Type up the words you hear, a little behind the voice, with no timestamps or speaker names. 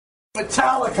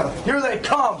Metallica, here they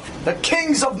come, the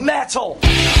kings of metal.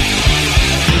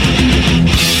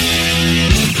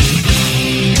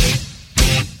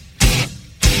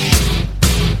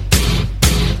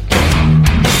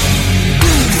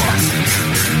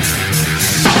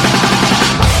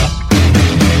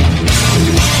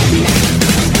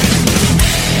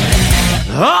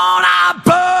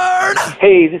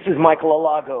 Hey, this is Michael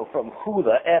Alago from Who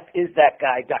the F Is That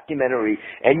Guy documentary,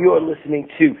 and you're listening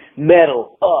to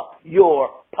Metal Up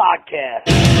Your Podcast.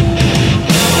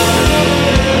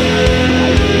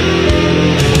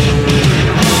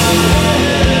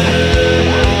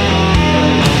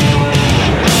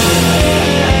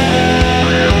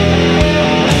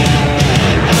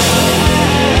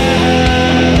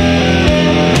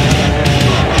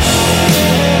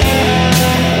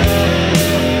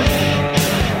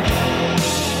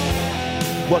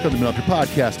 Welcome to Metal Up Your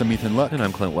Podcast. I'm Ethan Luck. And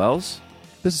I'm Clint Wells.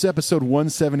 This is episode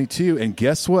 172, and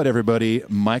guess what, everybody?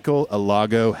 Michael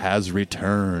Alago has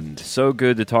returned. So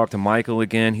good to talk to Michael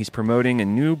again. He's promoting a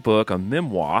new book, a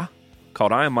memoir,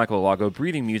 called I Am Michael Alago,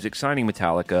 Breathing Music, Signing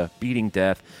Metallica, Beating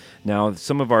Death. Now,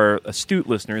 some of our astute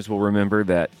listeners will remember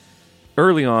that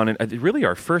early on, and really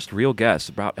our first real guest,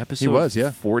 about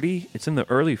episode 40. It's in the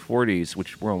early 40s,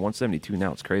 which we're on 172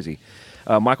 now. It's crazy.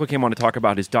 Michael came on to talk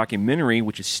about his documentary,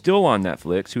 which is still on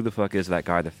Netflix. Who the fuck is that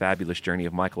guy? The Fabulous Journey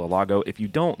of Michael Alago. If you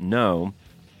don't know,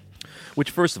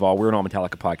 which first of all, we're an All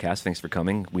Metallica podcast. Thanks for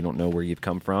coming. We don't know where you've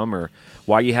come from or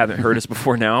why you haven't heard us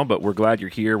before now, but we're glad you're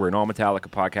here. We're an All Metallica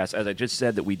podcast. As I just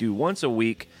said, that we do once a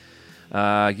week.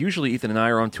 Usually Ethan and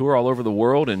I are on tour all over the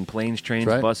world in planes, trains,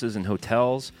 buses, and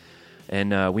hotels.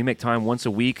 And we make time once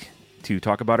a week to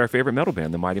talk about our favorite metal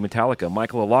band, the mighty Metallica.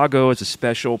 Michael Alago is a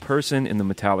special person in the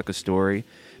Metallica story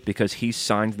because he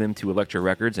signed them to Elektra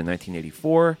Records in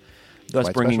 1984, thus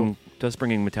bringing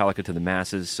Metallica to the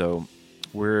masses. So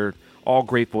we're all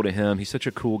grateful to him. He's such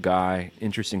a cool guy,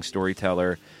 interesting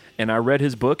storyteller. And I read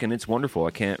his book, and it's wonderful.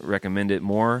 I can't recommend it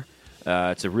more.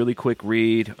 It's a really quick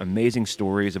read, amazing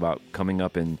stories about coming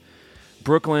up in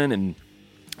Brooklyn and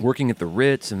working at the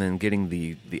Ritz and then getting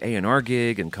the A&R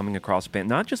gig and coming across band,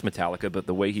 not just Metallica, but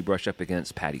the way he brushed up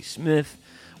against Patti Smith,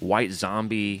 White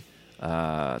Zombie,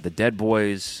 the Dead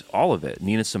Boys, all of it.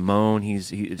 Nina Simone, it's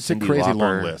Cyndi a crazy Lauper.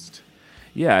 long list.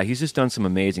 Yeah, he's just done some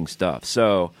amazing stuff.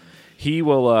 So he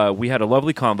will. We had a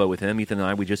lovely combo with him, Ethan and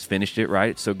I. We just finished it, right?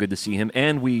 It's so good to see him.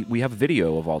 And we have a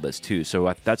video of all this, too.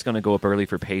 So that's going to go up early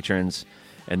for patrons.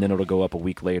 And then it'll go up a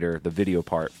week later, the video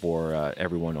part for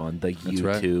everyone on the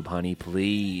YouTube, honey,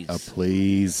 please.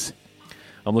 Please.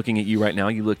 I'm looking at you right now.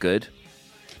 You look good.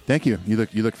 Thank you. You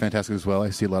look fantastic as well. I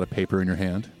see a lot of paper in your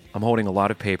hand. I'm holding a lot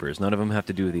of papers. None of them have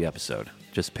to do with the episode.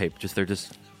 Just paper. It's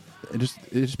just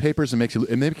papers and makes you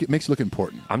look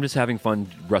important. I'm just having fun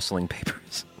rustling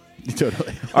papers.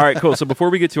 Totally. All right, cool. So before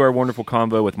we get to our wonderful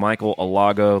combo with Michael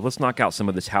Alago, let's knock out some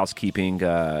of this housekeeping.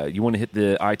 You want to hit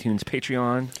the iTunes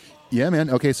Patreon? Yeah, man.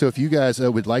 Okay, so if you guys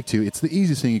would like to, it's the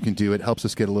easiest thing you can do. It helps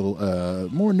us get a little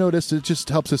more noticed. It just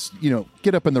helps us,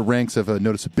 get up in the ranks of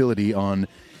noticeability on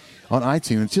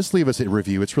iTunes. Just leave us a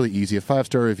review. It's really easy. A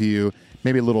 5-star review,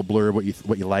 maybe a little blurb, what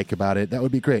you like about it. That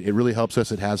would be great. It really helps us.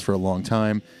 It has for a long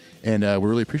time, and we're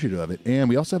really appreciative of it. And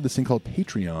we also have this thing called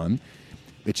Patreon,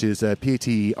 which is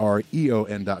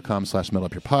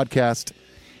patreon.com/metalupyourpodcast.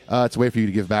 It's a way for you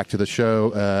to give back to the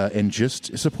show and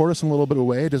just support us in a little bit of a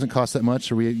way. It doesn't cost that much,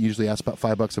 so we usually ask about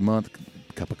 $5 a month,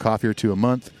 a cup of coffee or two a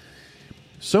month.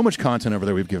 So much content over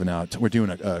there we've given out. We're doing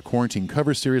a quarantine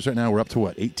cover series right now. We're up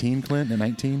to, 18, Clint, and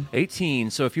 19? 18.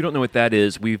 So if you don't know what that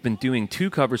is, we've been doing 2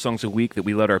 cover songs a week that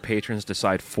we let our patrons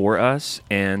decide for us.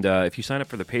 And if you sign up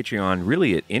for the Patreon,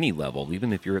 really at any level,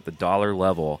 even if you're at the $1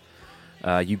 level,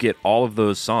 you get all of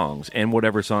those songs and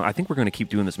whatever song. I think we're going to keep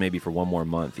doing this maybe for one more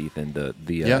month, Ethan,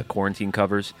 the quarantine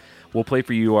covers. We'll play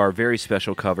for you our very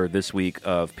special cover this week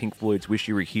of Pink Floyd's Wish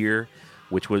You Were Here,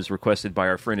 which was requested by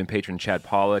our friend and patron Chad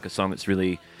Pollock, a song that's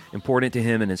really important to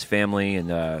him and his family.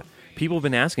 And people have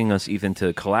been asking us, Ethan,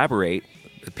 to collaborate.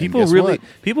 People really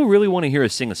want to hear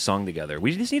us sing a song together.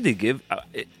 We just need to give...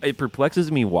 it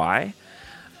perplexes me why.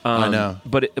 I know.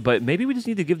 But maybe we just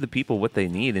need to give the people what they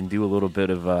need and do a little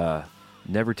bit of...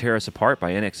 Never Tear Us Apart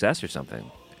by NXS or something.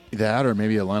 That, or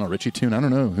maybe a Lionel Richie tune. I don't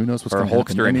know. Who knows what's going to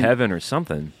happen. Or a Hulkster in Heaven or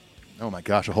something. Oh my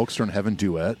gosh, a Hulkster in Heaven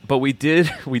duet. But we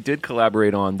did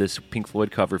collaborate on this Pink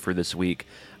Floyd cover for this week.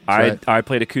 I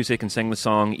played acoustic and sang the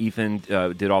song. Ethan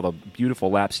did all the beautiful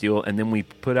lap steel. And then we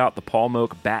put out the Paul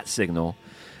Moak bat signal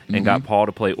and got Paul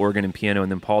to play organ and piano.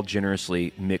 And then Paul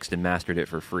generously mixed and mastered it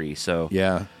for free. So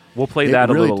yeah. We'll play that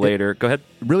a little later. Go ahead.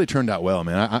 It really turned out well,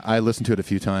 man. I listened to it a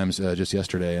few times just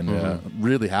yesterday, and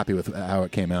really happy with how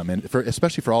it came out, man.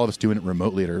 Especially for all of us doing it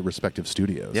remotely at our respective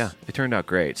studios. Yeah, it turned out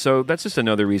great. So that's just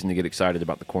another reason to get excited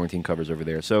about the quarantine covers over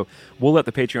there. So we'll let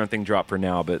the Patreon thing drop for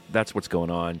now, but that's what's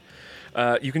going on.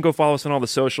 You can go follow us on all the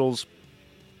socials.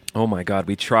 Oh my God,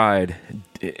 we tried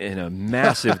in a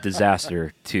massive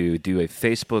disaster to do a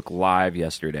Facebook Live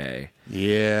yesterday.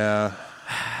 Yeah,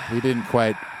 we didn't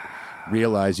quite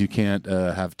realize you can't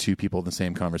have two people in the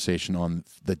same conversation on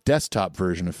the desktop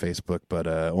version of Facebook, but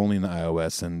only in the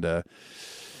iOS. And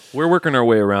we're working our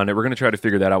way around it. We're going to try to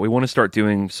figure that out. We want to start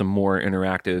doing some more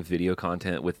interactive video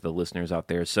content with the listeners out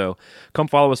there. So come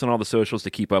follow us on all the socials to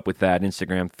keep up with that.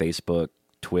 Instagram, Facebook,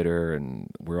 Twitter, and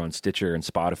we're on Stitcher and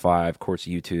Spotify, of course,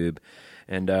 YouTube.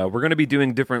 And we're going to be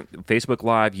doing different Facebook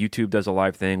Live. YouTube does a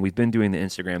live thing. We've been doing the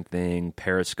Instagram thing,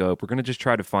 Periscope. We're going to just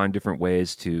try to find different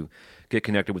ways to get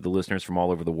connected with the listeners from all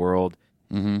over the world.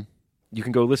 Mm-hmm. You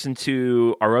can go listen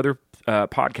to our other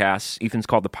podcasts. Ethan's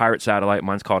called The Pirate Satellite.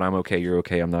 Mine's called I'm Okay, You're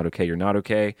Okay, I'm Not Okay, You're Not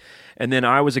Okay. And then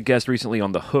I was a guest recently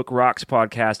on the Hook Rocks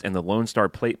podcast and the Lone Star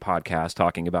Plate podcast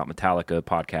talking about Metallica,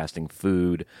 podcasting,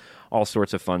 food, all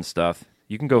sorts of fun stuff.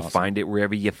 You can go find it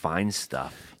wherever you find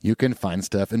stuff. You can find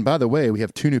stuff. And by the way, we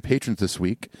have two new patrons this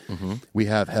week. Mm-hmm. We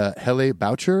have Hele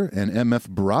Boucher and MF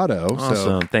Brado.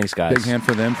 Awesome. So thanks, guys. Big hand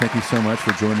for them. Thank you so much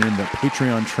for joining in the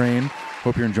Patreon train.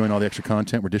 Hope you're enjoying all the extra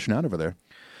content we're dishing out over there.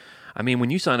 I mean, when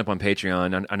you sign up on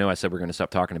Patreon, I know I said we're going to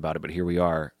stop talking about it, but here we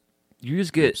are. You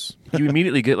just get, you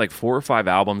immediately get like 4 or 5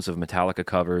 albums of Metallica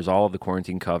covers, all of the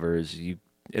quarantine covers.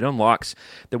 It unlocks,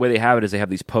 the way they have it is they have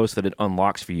these posts that it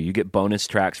unlocks for you. You get bonus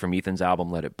tracks from Ethan's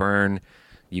album, Let It Burn.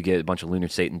 You get a bunch of Lunar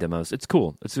Satan demos. It's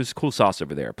cool. It's just cool sauce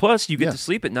over there. Plus, you get to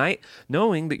sleep at night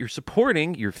knowing that you're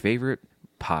supporting your favorite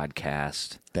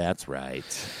podcast. That's right.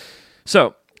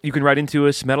 So, you can write into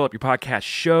us,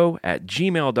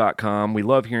 metalupyourpodcastshow@gmail.com. We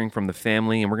love hearing from the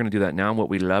family, and we're going to do that now. What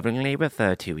we lovingly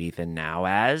refer to Ethan now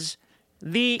as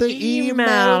the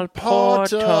email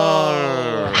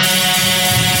portal.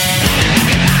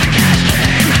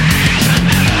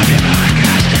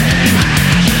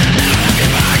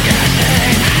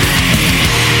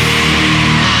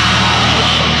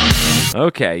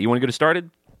 Okay, you want to get us started?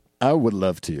 I would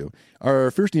love to.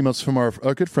 Our first email is from our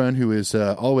good friend who is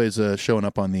always showing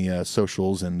up on the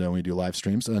socials and when we do live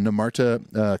streams, Namarta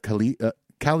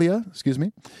Kalia, excuse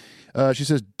me. She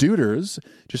says, Duders,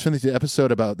 just finished the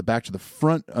episode about the Back to the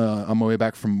Front on my way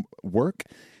back from work.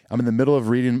 I'm in the middle of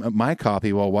reading my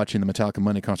copy while watching the Metallica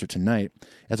Monday concert tonight.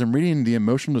 As I'm reading the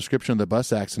emotional description of the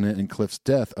bus accident and Cliff's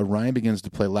death, Orion begins to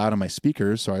play loud on my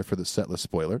speakers. Sorry for the setlist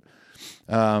spoiler.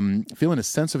 Feeling a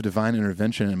sense of divine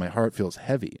intervention and my heart feels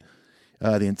heavy.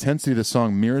 The intensity of the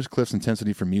song mirrors Cliff's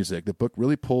intensity for music. The book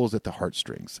really pulls at the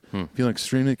heartstrings. Feeling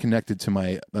extremely connected to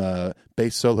my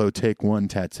bass solo Take One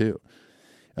tattoo.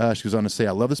 She goes on to say,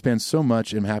 I love this band so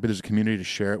much and I'm happy there's a community to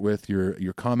share it with.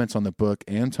 Your comments on the book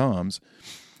and Tom's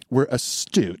were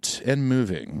astute and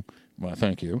moving. Well,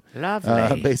 thank you.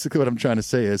 Lovely. Basically, what I'm trying to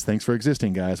say is thanks for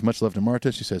existing, guys. Much love to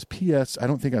Marta. She says, P.S. I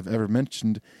don't think I've ever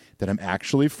mentioned that I'm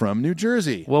actually from New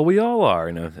Jersey. Well, we all are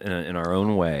in our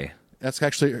own way. That's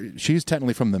actually, she's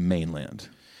technically from the mainland.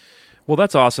 Well,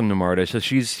 that's awesome, Namarta. So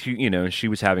she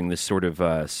was having this sort of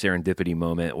serendipity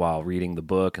moment while reading the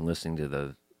book and listening to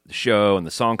the show, and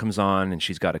the song comes on, and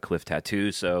she's got a Cliff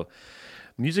tattoo. So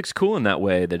music's cool in that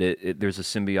way, that there's a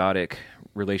symbiotic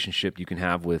relationship you can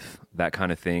have with that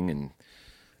kind of thing, and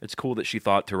it's cool that she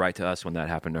thought to write to us when that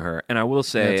happened to her. And I will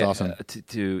say, that's awesome.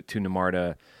 to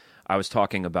Namarta, I was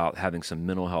talking about having some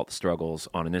mental health struggles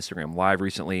on an Instagram Live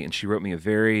recently, and she wrote me a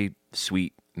very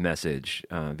sweet message,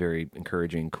 very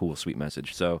encouraging, cool, sweet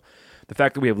message. So the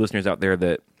fact that we have listeners out there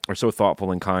that are so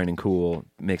thoughtful and kind and cool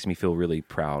makes me feel really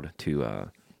proud to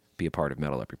be a part of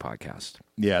Metal Up Your Podcast.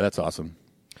 Yeah, that's awesome.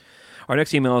 Our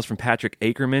next email is from Patrick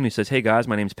Akerman, who says, hey guys,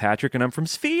 my name's Patrick and I'm from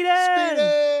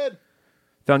Sweden!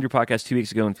 Found your podcast 2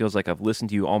 weeks ago and feels like I've listened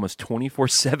to you almost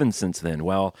 24/7 since then.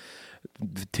 Well,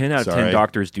 10 out of 10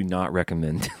 doctors do not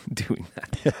recommend doing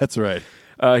that. Yeah, that's right.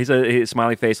 He said, hey,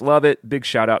 smiley face, love it. Big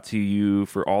shout out to you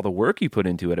for all the work you put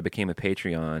into it. I became a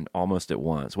Patreon almost at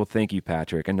once. Well, thank you,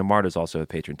 Patrick. And Namarta's also a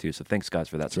patron too, so thanks guys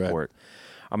for that support. Right.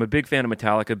 I'm a big fan of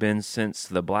Metallica, been since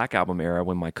the Black Album era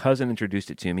when my cousin introduced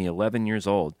it to me, 11 years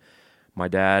old. My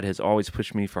dad has always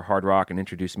pushed me for hard rock and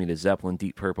introduced me to Zeppelin,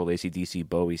 Deep Purple, AC/DC,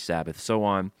 Bowie, Sabbath, so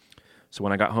on. So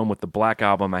when I got home with the Black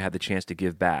Album, I had the chance to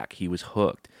give back. He was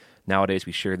hooked. Nowadays,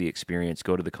 we share the experience,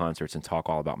 go to the concerts, and talk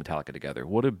all about Metallica together.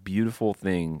 What a beautiful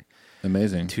thing.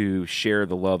 Amazing. To share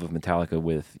the love of Metallica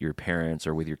with your parents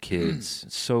or with your kids.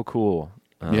 It's so cool.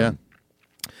 Yeah.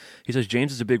 He says,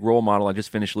 James is a big role model. I just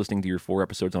finished listening to your 4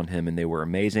 episodes on him, and they were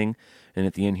amazing. And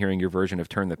at the end, hearing your version of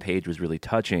Turn the Page was really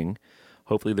touching.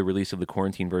 Hopefully the release of the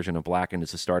quarantine version of Blackened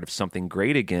is the start of something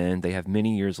great again. They have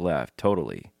many years left.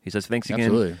 Totally. He says, thanks again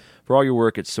Absolutely. for all your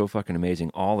work. It's so fucking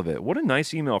amazing, all of it. What a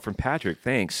nice email from Patrick.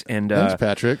 Thanks. And thanks,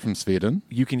 Patrick from Sweden.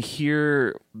 you can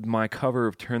hear my cover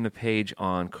of Turn the Page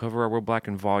on Cover Our World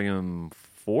Blackened Volume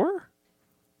 4?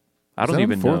 I don't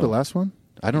even know. The last one?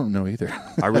 I don't know either.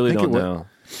 I really don't know.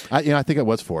 I think it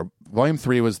was 4. Volume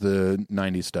 3 was the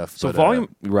 90s stuff. So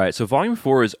but, So volume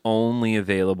 4 is only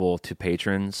available to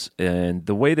patrons, and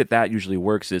the way that usually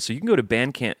works is, so you can go to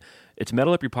Bandcamp. It's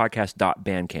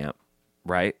metalupyourpodcast.bandcamp,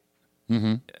 right?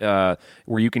 Mm-hmm.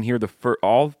 Where you can hear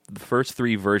all the first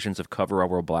 3 versions of Cover Our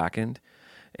World Blackened,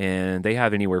 and they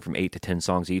have anywhere from 8 to 10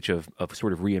 songs each of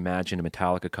sort of reimagined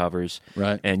Metallica covers.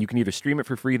 Right. And you can either stream it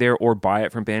for free there or buy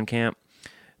it from Bandcamp.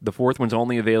 The 4th one's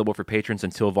only available for patrons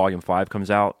until Volume 5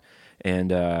 comes out, and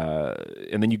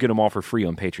then you get them all for free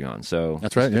on Patreon. So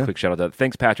that's right. A quick shout out to that.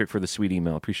 Thanks, Patrick, for the sweet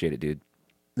email. Appreciate it, dude.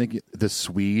 Thank you. The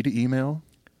Swede email.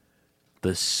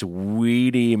 The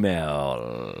sweet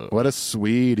email. What a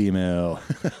sweet email.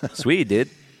 Sweet, dude.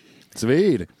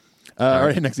 Sweet. All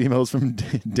right, next email is from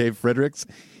Dave Fredericks.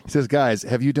 He says, guys,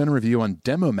 have you done a review on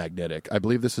Demo Magnetic? I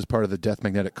believe this is part of the Death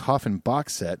Magnetic Coffin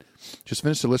box set. Just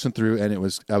finished to listen through, and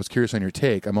I was curious on your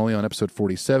take. I'm only on episode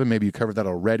 47. Maybe you covered that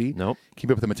already. Nope.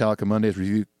 Keep up with the Metallica Mondays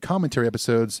review commentary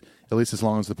episodes, at least as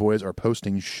long as the boys are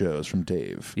posting shows, from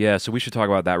Dave. Yeah, so we should talk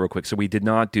about that real quick. So we did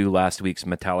not do last week's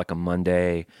Metallica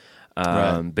Monday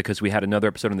because we had another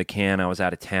episode in the can. I was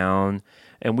out of town.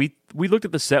 And we looked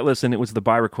at the set list, and it was the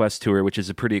By Request tour, which is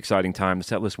a pretty exciting time. The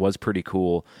set list was pretty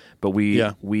cool, but we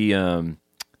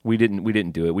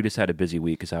didn't do it. We just had a busy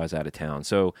week because I was out of town.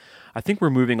 So I think we're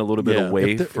moving a little bit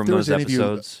away from those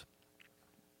episodes.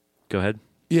 Go ahead.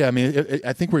 Yeah, I mean,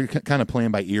 I think we're kind of playing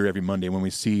by ear every Monday when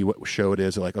we see what show it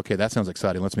is. We're like, okay, that sounds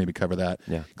exciting. Let's maybe cover that.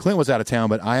 Yeah. Clint was out of town,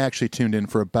 but I actually tuned in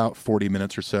for about 40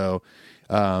 minutes or so.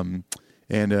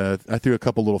 And I threw a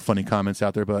couple little funny comments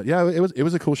out there, but yeah, it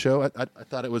was a cool show. I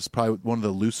thought it was probably one of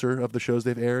the looser of the shows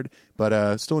they've aired,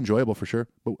 but still enjoyable for sure.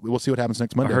 But we'll see what happens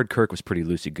next Monday. I heard Kirk was pretty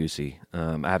loosey-goosey.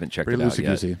 I haven't checked pretty it out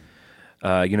yet.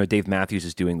 Loosey-goosey. Dave Matthews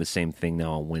is doing the same thing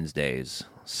now on Wednesdays.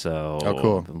 So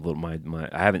cool.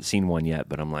 I haven't seen one yet,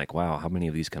 but I'm like, wow, how many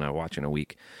of these can I watch in a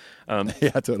week?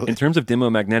 Yeah, totally. In terms of Demo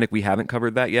Magnetic, we haven't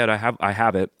covered that yet. I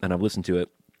have it, and I've listened to it.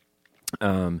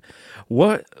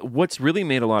 What's really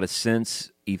made a lot of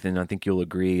sense, Ethan, I think you'll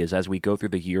agree, is as we go through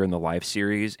the Year in the Life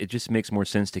series, it just makes more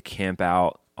sense to camp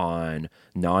out on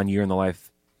non-Year in the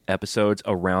Life episodes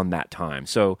around that time.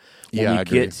 So when we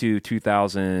get to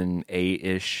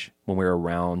 2008-ish, when we're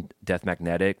around Death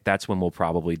Magnetic, that's when we'll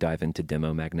probably dive into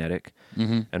Demo Magnetic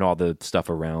and all the stuff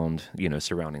around,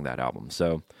 surrounding that album.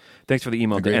 So thanks for the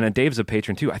email. Agreed. And Dave's a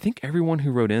patron too. I think everyone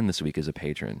who wrote in this week is a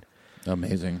patron.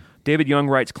 Amazing. David Young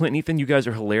writes, Clint and Ethan, you guys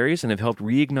are hilarious and have helped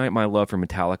reignite my love for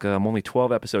Metallica. I'm only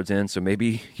 12 episodes in, so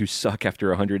maybe you suck after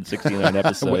 169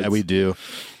 episodes. We do.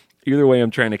 Either way,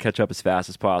 I'm trying to catch up as fast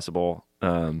as possible.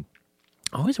 I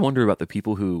always wonder about the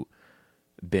people who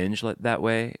binge that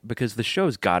way, because the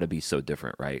show's got to be so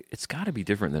different, right? It's got to be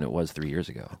different than it was 3 years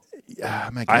ago. Yeah,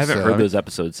 I haven't heard those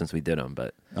episodes since we did them,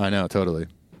 but I know, totally.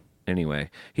 Anyway,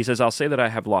 he says, I'll say that I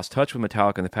have lost touch with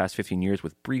Metallica in the past 15 years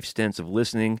with brief stints of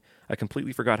listening. I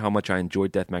completely forgot how much I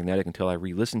enjoyed Death Magnetic until I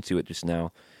re-listened to it just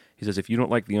now. He says, if you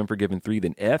don't like The Unforgiven 3,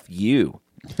 then F you.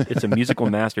 It's a musical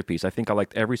masterpiece. I think I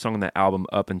liked every song on that album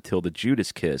up until the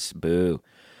Judas Kiss. Boo.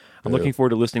 I'm looking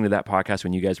forward to listening to that podcast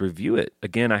when you guys review it.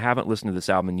 Again, I haven't listened to this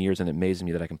album in years, and it amazes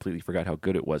me that I completely forgot how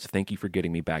good it was. Thank you for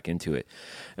getting me back into it.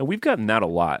 And we've gotten that a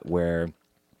lot, where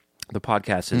the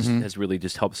podcast has really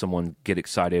just helped someone get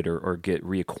excited or get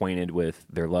reacquainted with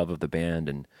their love of the band.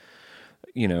 And,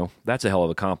 that's a hell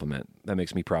of a compliment. That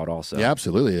makes me proud also. Yeah,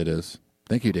 absolutely it is.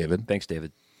 Thank you, David. Thanks,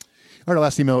 David. All right, our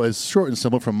last email is short and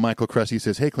simple from Michael Cressy. He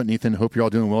says, hey, Clint and Ethan, hope you're all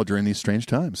doing well during these strange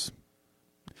times.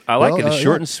 I like it. It's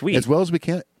short and sweet. As well as we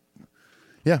can.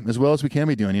 Yeah, as well as we can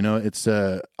be doing. It's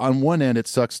on one end, it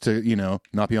sucks to,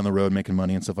 not be on the road making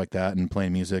money and stuff like that and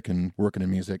playing music and working in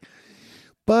music.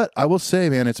 But I will say,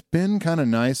 man, it's been kind of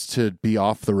nice to be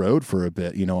off the road for a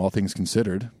bit, all things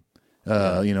considered.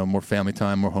 More family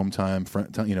time, more home time.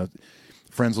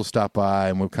 Friends will stop by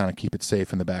and we'll kind of keep it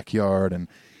safe in the backyard. And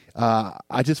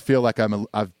I just feel like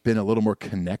I've been a little more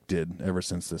connected ever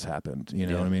since this happened. You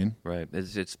know what I mean? Right.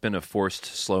 It's been a forced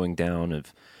slowing down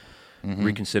of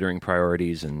reconsidering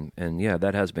priorities, and yeah,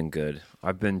 that has been good.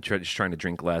 I've been just trying to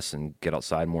drink less and get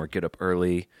outside more, get up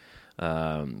early,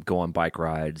 go on bike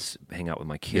rides, hang out with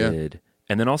my kid. Yeah.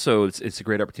 And then also it's a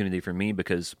great opportunity for me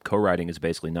because co-writing is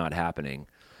basically not happening.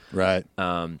 Right.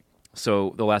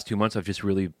 So the last 2 months, I've just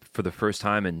really, for the first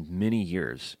time in many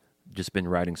years, just been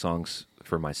writing songs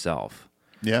for myself.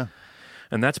 Yeah.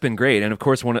 And that's been great. And of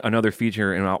course, another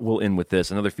feature, and we'll end with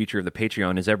this, another feature of the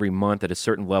Patreon is every month at a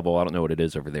certain level, I don't know what it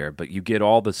is over there, but you get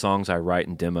all the songs I write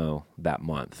and demo that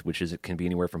month, which is, it can be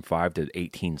anywhere from 5 to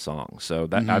 18 songs. So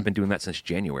that I've been doing that since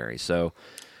January. So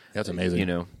that's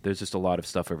amazing. There's just a lot of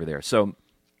stuff over there. So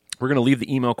we're going to leave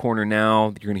the email corner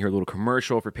now. You're going to hear a little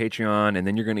commercial for Patreon, and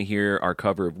then you're going to hear our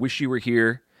cover of Wish You Were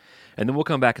Here. And then we'll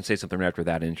come back and say something right after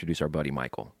that and introduce our buddy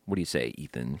Michael. What do you say,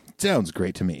 Ethan? Sounds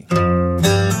great to me.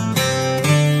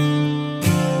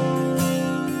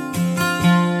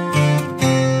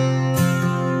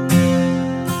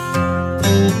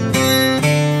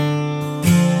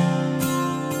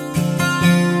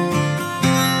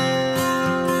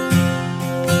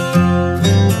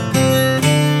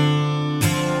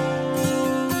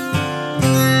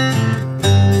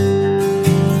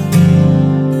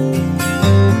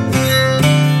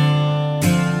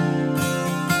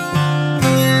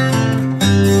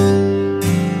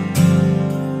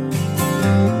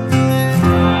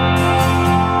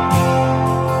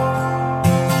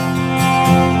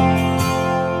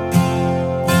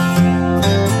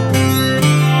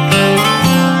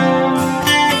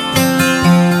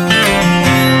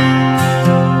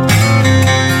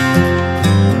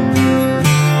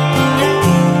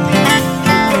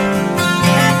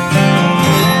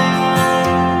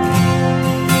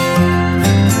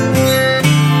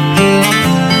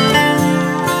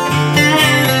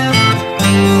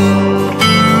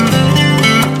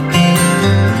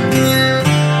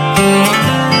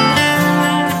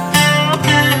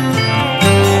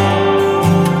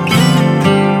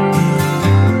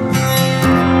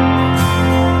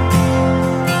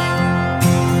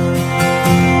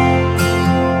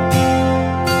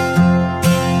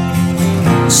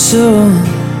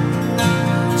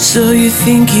 So you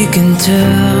think you can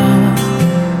tell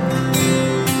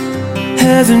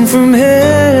heaven from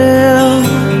hell,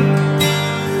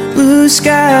 blue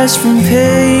skies from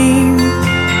pain?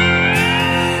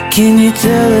 Can you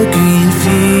tell a green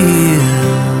field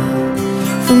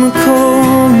from a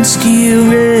cold and steel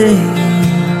rain?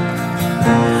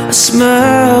 A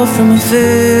smile from a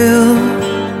veil.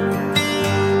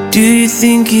 Do you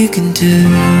think you can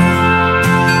tell?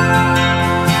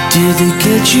 Did they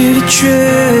get you to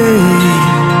trade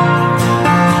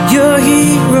your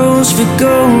heroes for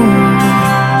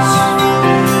ghosts,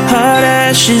 hot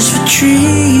ashes for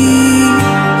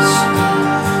trees,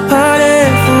 hot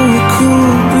air for a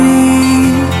cool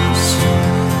breeze,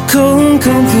 cold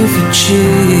comfort for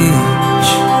change?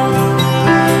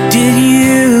 Did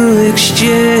you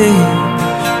exchange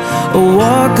a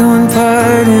walk-on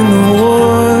part in the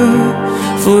war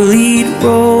for a lead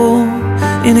role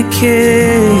in a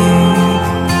cage?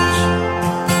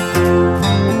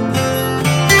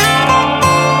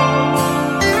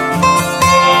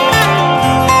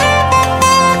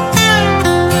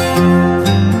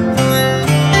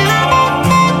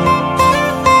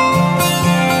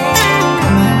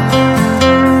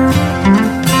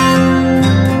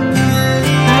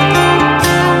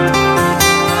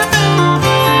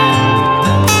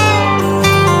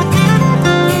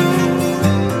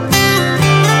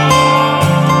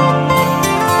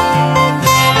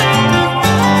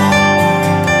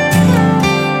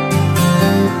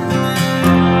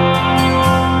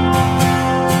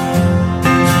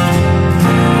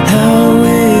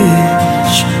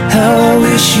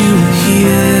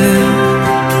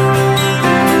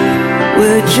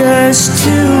 Just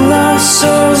two lost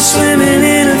souls swimming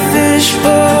in a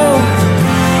fishbowl,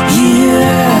 year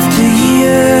after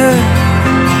year,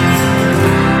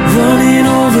 running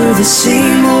over the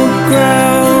same old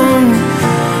ground.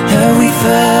 Have we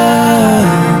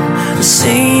found the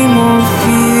same old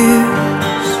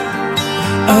fears?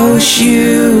 I wish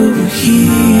you were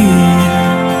here.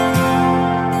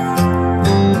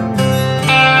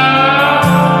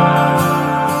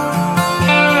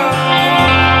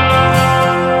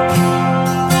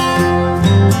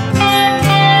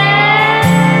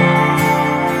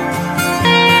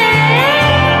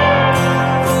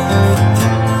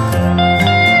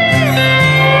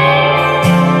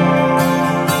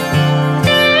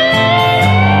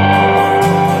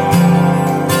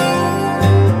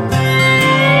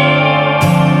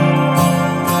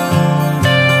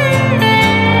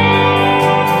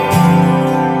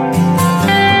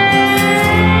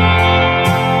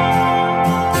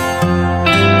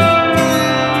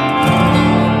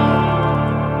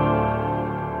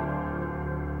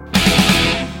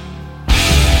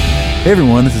 Hey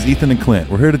everyone, this is Ethan and Clint.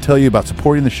 We're here to tell you about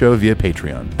supporting the show via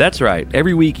Patreon. That's right.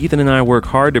 Every week, Ethan and I work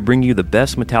hard to bring you the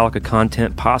best Metallica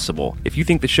content possible. If you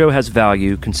think the show has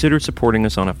value, consider supporting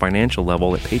us on a financial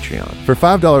level at Patreon. For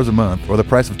 $5 a month, or the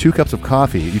price of 2 cups of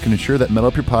coffee, you can ensure that Metal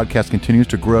Up Your Podcast continues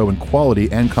to grow in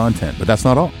quality and content. But that's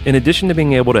not all. In addition to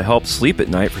being able to help sleep at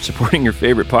night for supporting your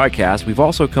favorite podcast, we've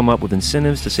also come up with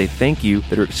incentives to say thank you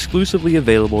that are exclusively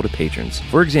available to patrons.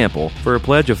 For example, for a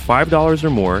pledge of $5 or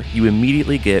more, you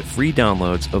immediately get free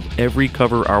downloads of every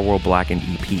Cover Our World Blackened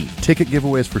EP. Ticket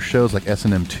giveaways for shows like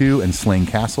S&M 2 and Slain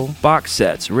Castle. Box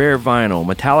sets, rare vinyl,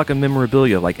 Metallica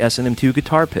memorabilia like S&M 2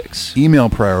 guitar picks. Email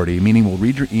priority, meaning we'll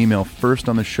read your email first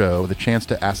on the show, with a chance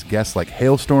to ask guests like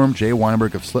Hailstorm, Jay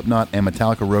Weinberg of Slipknot, and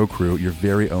Metallica Row Crew your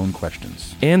very own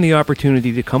questions. And the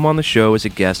opportunity to come on the show as a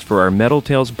guest for our Metal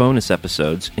Tales bonus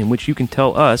episodes, in which you can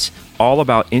tell us all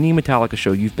about any Metallica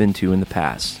show you've been to in the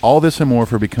past. All this and more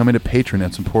for becoming a patron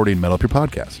and supporting Metal Up Your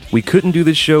Podcast. We couldn't do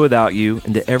this show without you,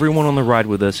 and to everyone on the ride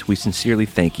with us, we sincerely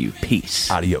thank you.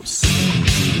 Peace. Adios.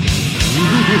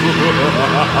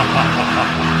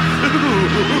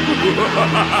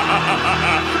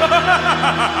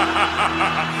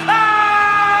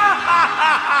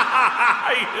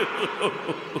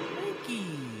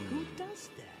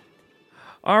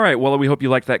 All right, well, we hope you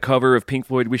liked that cover of Pink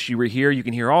Floyd, Wish You Were Here. You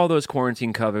can hear all those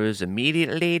quarantine covers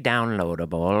immediately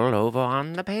downloadable over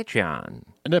on the Patreon.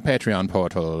 The Patreon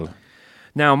portal.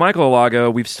 Now, Michael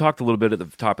Alago, we've talked a little bit at the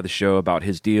top of the show about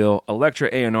his deal. Elektra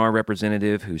A&R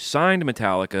representative who signed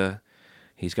Metallica.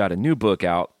 He's got a new book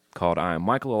out called Am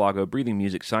Michael Alago, Breathing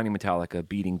Music, Signing Metallica,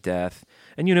 Beating Death.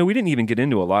 And, you know, we didn't even get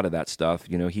into a lot of that stuff.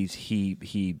 You know,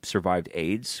 he survived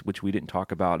AIDS, which we didn't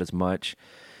talk about as much.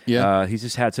 Yeah. He's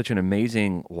just had such an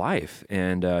amazing life.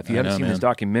 And if you haven't seen his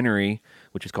documentary,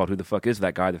 which is called Who the Fuck Is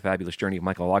That Guy? The Fabulous Journey of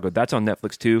Michael Alago, that's on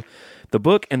Netflix too. The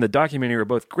book and the documentary are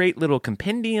both great little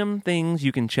compendium things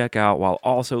you can check out while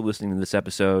also listening to this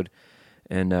episode.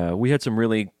 And we had some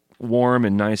really warm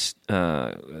and nice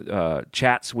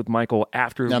chats with Michael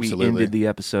after we ended the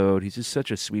episode. He's just such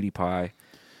a sweetie pie.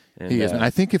 And, he is. And I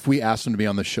think if we asked him to be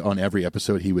on the show on every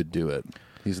episode, he would do it.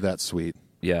 He's that sweet.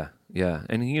 Yeah. Yeah,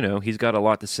 and you know, he's got a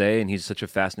lot to say, and he's such a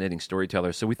fascinating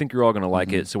storyteller, so we think you're all going to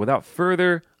like it. So without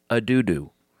further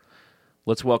ado,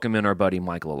 let's welcome in our buddy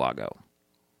Michael Alago.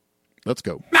 Let's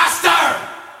go. Master!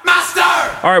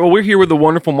 All right, well, we're here with the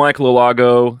wonderful Michael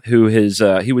Alago, who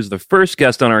he was the first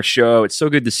guest on our show. It's so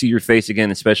good to see your face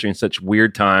again, especially in such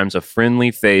weird times, a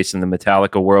friendly face in the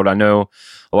Metallica world. I know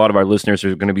a lot of our listeners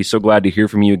are going to be so glad to hear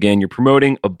from you again. You're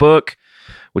promoting a book,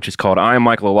 which is called Am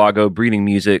Michael Alago, Breathing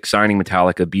Music, Signing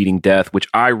Metallica, Beating Death, which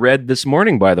I read this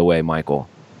morning, by the way, Michael.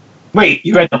 Wait,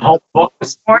 you read the whole book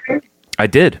this morning? I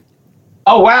did.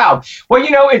 Oh, wow. Well,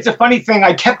 you know, it's a funny thing.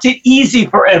 I kept it easy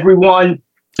for everyone.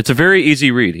 It's a very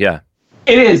easy read, yeah.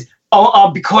 It is,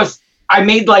 because I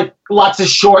made, like, lots of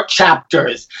short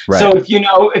chapters. Right. So if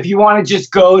you want to just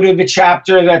go to the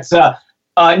chapter that's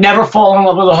Never Fall in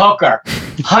Love with a Hooker,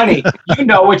 honey, you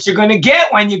know what you're going to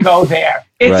get when you go there.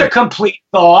 It's a complete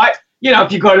thought. You know,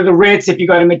 if you go to the Ritz, if you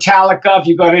go to Metallica, if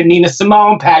you go to Nina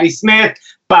Simone, Patti Smith,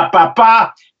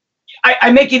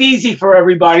 I make it easy for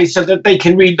everybody so that they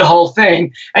can read the whole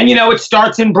thing. And, you know, it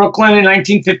starts in Brooklyn in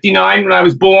 1959 when I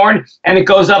was born, and it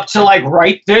goes up to, like,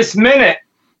 right this minute.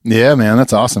 Yeah, man,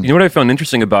 that's awesome. You know what I found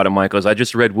interesting about it, Michael, is I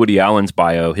just read Woody Allen's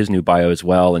bio, his new bio as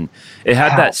well, and it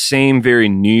had that same very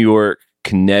New York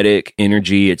kinetic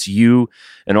energy. It's you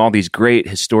and all these great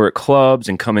historic clubs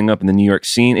and coming up in the New York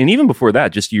scene. And even before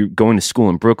that, just you going to school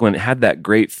in Brooklyn, it had that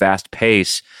great fast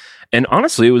pace. And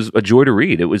honestly, it was a joy to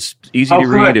read. It was easy to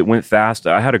read. It went fast.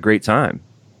 I had a great time.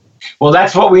 Well,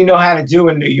 that's what we know how to do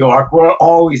in New York. We're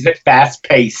always at fast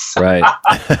pace. Right.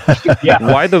 Yeah.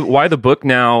 Why the book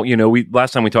now? You know,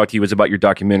 last time we talked to you was about your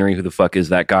documentary, Who the Fuck Is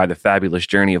That Guy? The Fabulous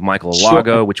Journey of Michael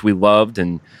Alago, which we loved.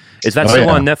 And is that still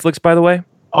on Netflix, by the way?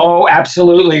 Oh,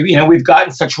 absolutely. You know, we've gotten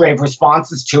such rave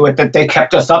responses to it that they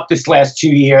kept us up this last 2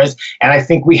 years. And I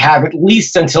think we have at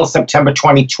least until September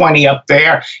 2020 up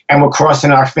there. And we're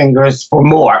crossing our fingers for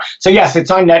more. So, yes,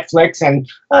 it's on Netflix.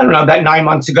 And I don't know, about 9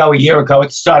 months ago, a year ago,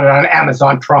 it started on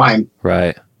Amazon Prime.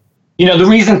 Right. You know, the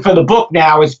reason for the book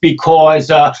now is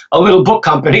because a little book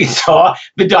company saw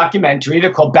the documentary.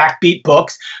 They're called Backbeat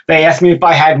Books. They asked me if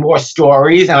I had more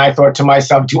stories, and I thought to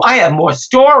myself, do I have more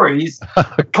stories?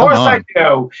 Of course I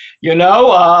do. You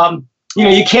know,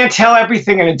 you can't tell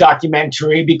everything in a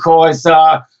documentary because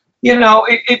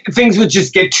things would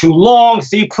just get too long.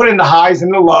 So you put in the highs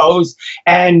and the lows,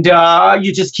 and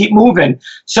you just keep moving.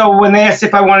 So when they asked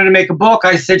if I wanted to make a book,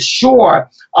 I said, sure.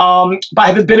 But I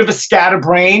have a bit of a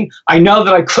scatterbrain. I know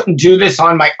that I couldn't do this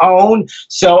on my own.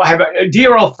 So I have a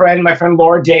dear old friend, my friend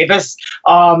Laura Davis.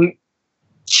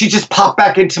 she just popped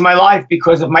back into my life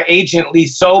because of my agent, Lee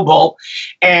Sobel.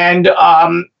 And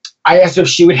I asked her if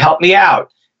she would help me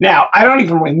out. Now, I don't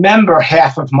even remember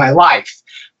half of my life,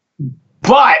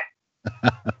 but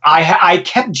I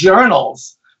kept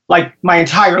journals like my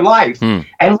entire life. And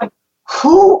like,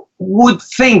 who would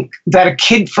think that a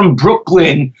kid from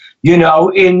Brooklyn,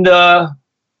 in the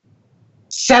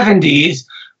 70s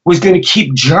was going to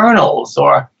keep journals?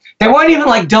 Or they weren't even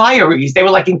like diaries. They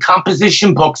were like in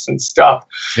composition books and stuff.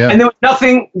 Yeah. And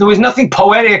there was nothing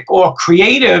poetic or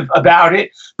creative about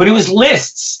it, but it was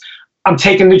lists. I'm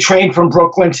taking the train from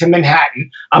Brooklyn to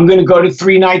Manhattan. I'm going to go to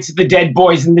 3 nights at the Dead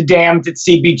Boys and the Damned at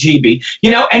CBGB.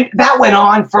 And that went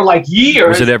on for like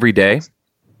years. Was it every day?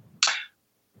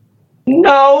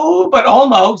 No, but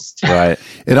almost. Right.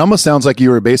 It almost sounds like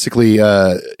you were basically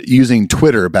using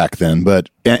Twitter back then, but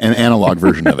an analog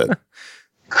version of it.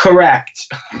 Correct.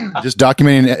 Just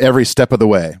documenting every step of the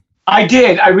way. I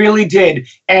did. I really did.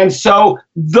 And so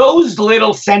those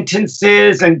little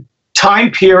sentences and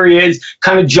time periods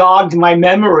kind of jogged my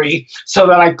memory so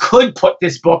that I could put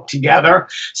this book together.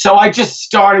 So I just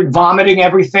started vomiting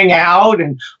everything out,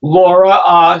 and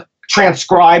Laura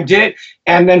transcribed it.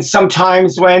 And then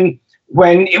sometimes when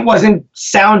it wasn't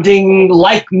sounding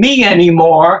like me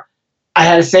anymore, I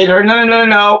had to say to her,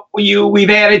 no, we've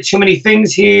added too many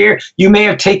things here. You may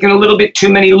have taken a little bit too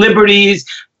many liberties.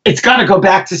 It's got to go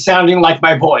back to sounding like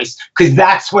my voice, because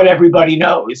that's what everybody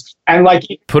knows. And like,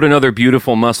 put another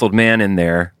beautiful muscled man in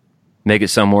there, make it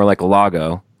sound more like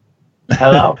Alago.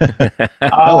 Hello.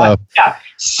 Hello. Yeah.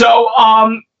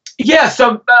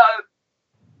 So,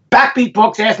 Backbeat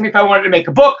Books asked me if I wanted to make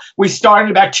a book. We started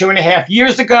about 2.5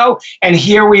 years ago, and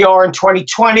here we are in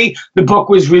 2020. The book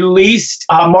was released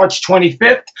March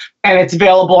 25th, and it's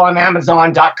available on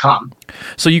Amazon.com.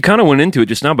 So you kind of went into it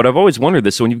just now, but I've always wondered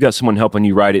this. So when you've got someone helping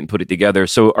you write it and put it together,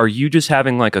 so are you just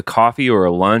having like a coffee or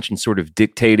a lunch and sort of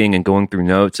dictating and going through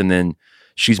notes, and then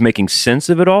she's making sense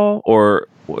of it all? Or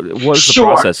what's the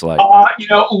process like?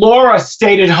 Laura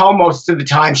stayed at home most of the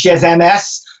time. She has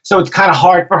MS. So it's kind of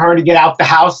hard for her to get out the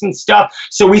house and stuff.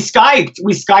 So we Skyped.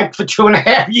 We Skyped for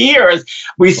 2.5 years.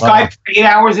 We Skyped 8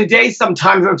 hours a day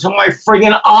sometimes until my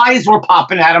friggin' eyes were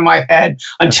popping out of my head,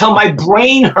 until my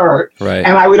brain hurt. Right.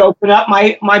 And I would open up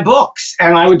my books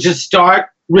and I would just start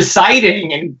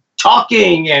reciting and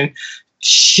talking, and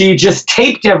she just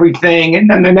taped everything. And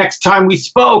then the next time we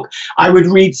spoke, I would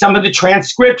read some of the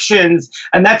transcriptions.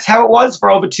 And that's how it was for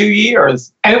over 2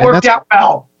 years. And it worked out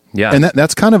well. Yeah. And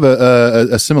that's kind of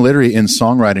a similarity in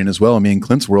songwriting as well. I mean, in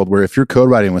Clint's world, where if you're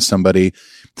co-writing with somebody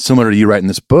similar to you writing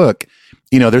this book,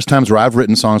 there's times where I've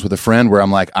written songs with a friend where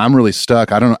I'm like, I'm really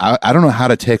stuck. I don't know how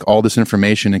to take all this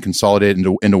information and consolidate it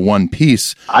into one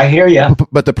piece. I hear you.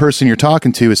 But the person you're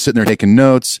talking to is sitting there taking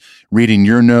notes, reading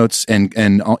your notes, and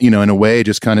in a way,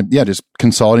 just kind of, just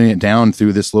consolidating it down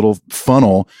through this little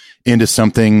funnel into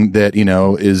something that,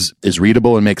 is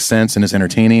readable and makes sense and is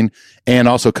entertaining, and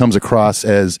also comes across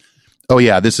as, oh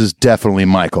yeah, this is definitely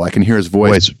Michael. I can hear his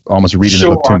voice almost reading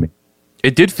the book to me.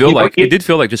 It did feel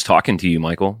like just talking to you,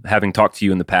 Michael, having talked to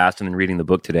you in the past and then reading the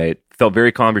book today. It felt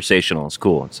very conversational. It's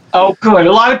cool. Oh, good.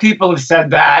 A lot of people have said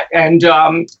that, and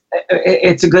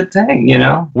it's a good thing,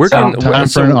 Time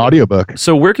for an audiobook.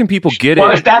 So where can people get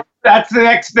it? That's the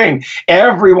next thing.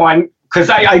 Everyone, because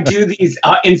I do these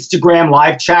Instagram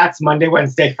live chats Monday,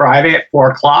 Wednesday, Friday at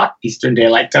 4:00 Eastern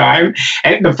Daylight Time.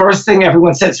 And the first thing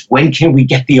everyone says, when can we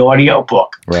get the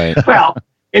audiobook? Right. Well,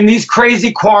 in these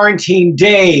crazy quarantine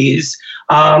days,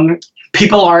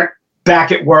 people aren't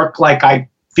back at work like I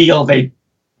feel they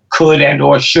could and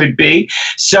or should be.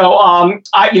 So I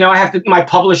have to, my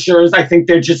publishers, I think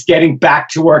they're just getting back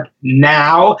to work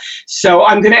now. So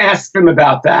I'm going to ask them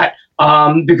about that.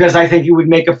 Because I think it would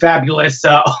make a fabulous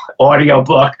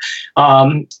audiobook,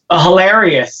 a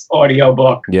hilarious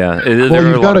audiobook. Yeah, there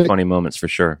are a lot of funny moments for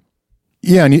sure.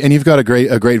 Yeah, and you've got a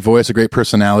great voice, a great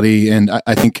personality, and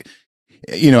I think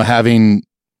having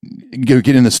get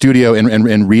in the studio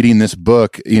and reading this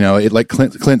book, it, like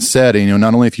Clint said,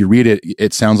 not only if you read it,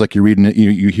 it sounds like you're reading it,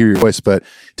 you hear your voice, but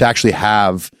to actually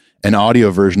have an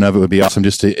audio version of it would be awesome.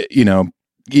 Just to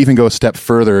even go a step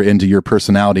further into your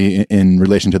personality in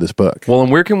relation to this book. Well,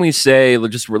 and where can we say,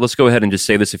 let's go ahead and just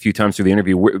say this a few times through the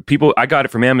interview. I got it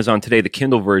from Amazon today, the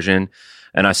Kindle version,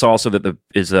 and I saw also that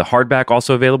is the hardback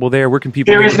also available there? Where can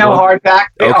people There is no hardback.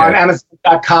 Okay. On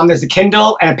Amazon.com, there's a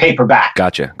Kindle and a paperback.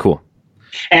 Gotcha. Cool.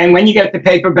 And when you get the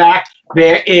paperback,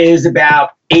 there is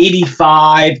about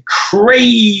 85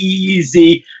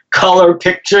 crazy color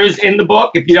pictures in the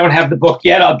book. If you don't have the book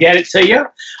yet, I'll get it to you.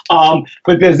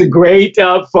 But there's a great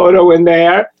photo in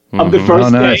there of the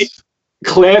first day.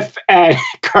 Cliff and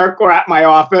Kirk were at my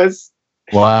office.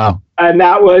 Wow. And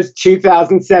that was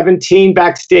 2017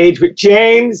 backstage with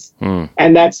James.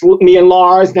 And that's me and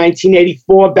Lars,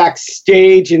 1984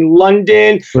 backstage in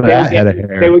London.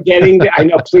 They were getting, I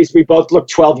know, please, we both look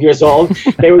 12 years old.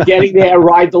 They were getting their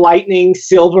Ride the Lightning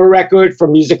silver record for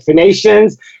Music for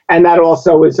Nations. And that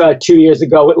also was 2 years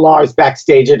ago with Lars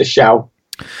backstage at a show.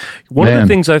 One of the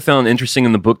things I found interesting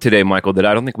in the book today, Michael, that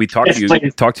I don't think we talked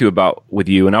to you about with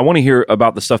you, and I want to hear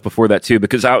about the stuff before that too,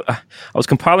 because I was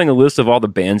compiling a list of all the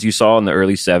bands you saw in the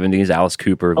early 70s, Alice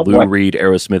Cooper, Lou Reed,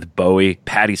 Aerosmith, Bowie,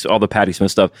 all the Patti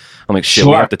Smith stuff. I'm like, shit,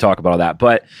 we have to talk about all that.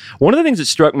 But one of the things that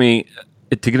struck me,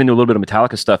 to get into a little bit of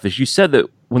Metallica stuff, is you said that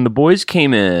when the boys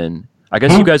came in, I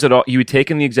guess you guys you had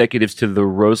taken the executives to the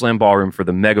Roseland Ballroom for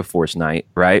the Megaforce night,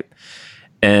 right?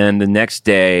 And the next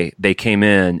day they came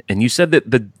in, and you said that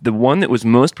the one that was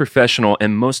most professional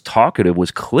and most talkative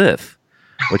was Cliff,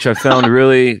 which I found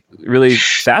really, really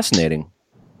fascinating.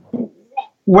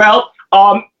 Well,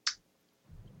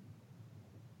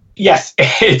 yes,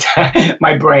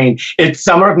 my brain. It's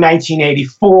summer of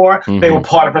 1984. They were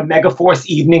part of a Megaforce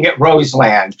evening at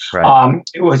Roseland. Right.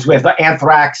 It was with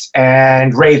Anthrax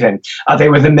and Raven. They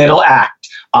were the middle act.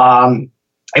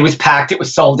 It was packed. It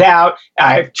was sold out.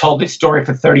 I've told this story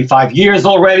for 35 years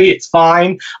already. It's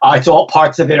fine. It's all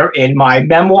parts of it are in my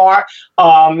memoir.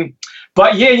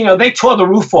 But yeah, they tore the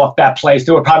roof off that place.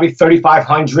 There were probably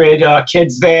 3,500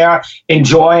 kids there,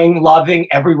 enjoying, loving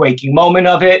every waking moment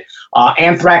of it.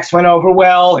 Anthrax went over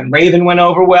well, and Raven went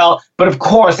over well. But of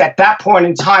course, at that point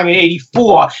in time in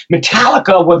 84,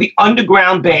 Metallica were the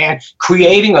underground band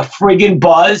creating a friggin'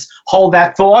 buzz. Hold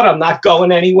that thought. I'm not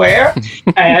going anywhere.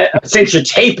 Since you're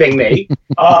taping me,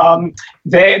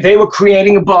 they were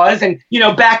creating a buzz. And,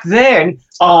 back then,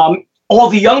 all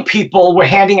the young people were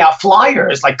handing out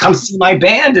flyers, like, come see my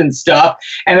band and stuff.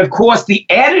 And of course, the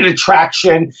added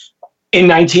attraction in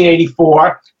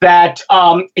 1984 that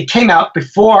it came out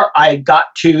before I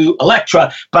got to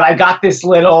Elektra, but I got this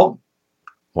little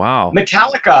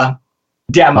Metallica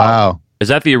demo. Wow. Is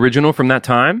that the original from that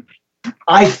time?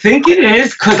 I think it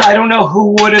is, because I don't know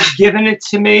who would have given it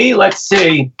to me. Let's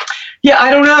see. Yeah, I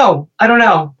don't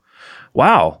know.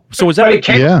 Wow. So was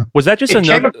that just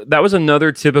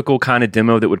another typical kind of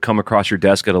demo that would come across your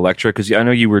desk at Elektra? Because I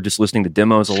know you were just listening to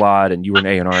demos a lot, and you were an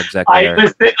A&R exec there.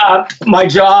 My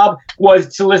job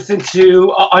was to listen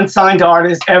to unsigned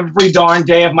artists every darn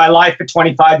day of my life for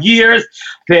 25 years.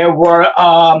 There were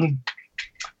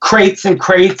crates and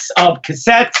crates of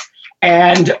cassettes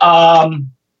and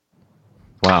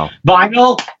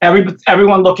vinyl,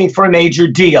 everyone looking for a major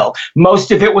deal.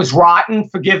 Most of it was rotten,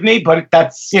 forgive me, but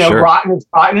that's, rotten is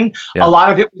rotten. Yeah. A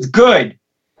lot of it was good.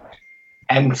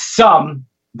 And some,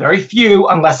 very few,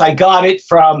 unless I got it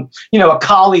from, a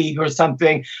colleague or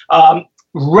something,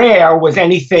 rare was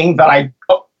anything that I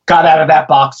got out of that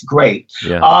box great.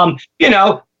 Yeah.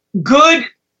 Good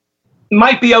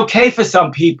might be okay for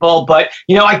some people, but,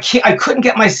 I couldn't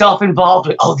get myself involved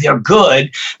with, they're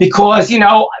good, because,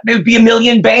 there'd be a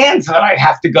million bands that I'd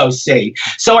have to go see.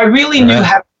 So I really knew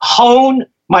how to hone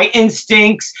my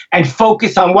instincts and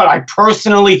focus on what I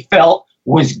personally felt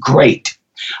was great.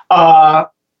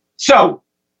 So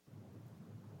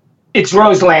it's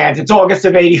Roseland. It's August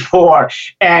of 84.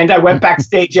 And I went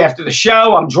backstage after the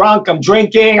show. I'm drunk. I'm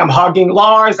drinking. I'm hugging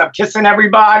Lars. I'm kissing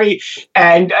everybody.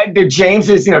 And James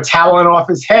is, toweling off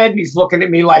his head. And he's looking at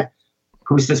me like,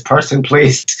 who's this person,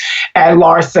 please? And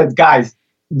Lars said, guys,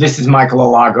 this is Michael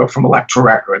Alago from Elektra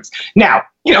Records. Now,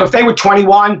 if they were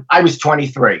 21, I was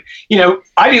 23.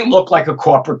 I didn't look like a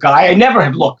corporate guy. I never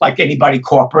have looked like anybody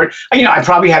corporate. I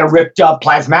probably had a ripped up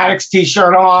Plasmatics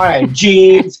t-shirt on and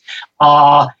jeans.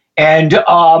 And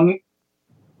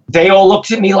they all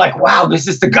looked at me like, wow, this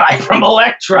is the guy from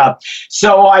Elektra.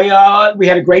 So we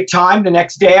had a great time. The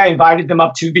next day, I invited them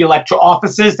up to the Elektra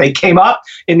offices. They came up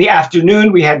in the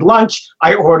afternoon. We had lunch.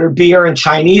 I ordered beer and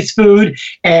Chinese food.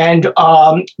 And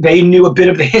they knew a bit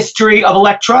of the history of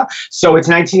Elektra. So it's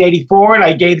 1984, and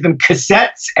I gave them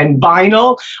cassettes and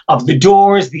vinyl of The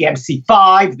Doors, the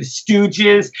MC5, the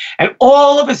Stooges. And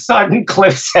all of a sudden,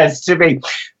 Cliff says to me,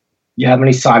 you have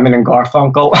any Simon and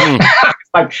Garfunkel?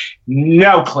 Like,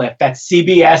 no, Cliff, that's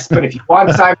CBS. But if you want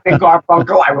Simon and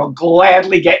Garfunkel, I will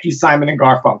gladly get you Simon and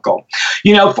Garfunkel.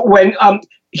 When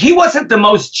he wasn't the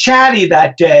most chatty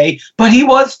that day, but he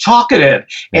was talkative.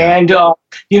 And,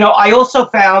 I also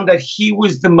found that he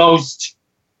was the most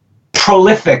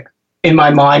prolific, in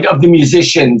my mind, of the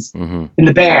musicians in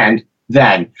the band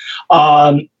then.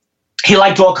 He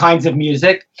liked all kinds of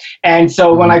music. And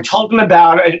so when I told him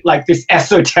about it, like this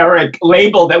esoteric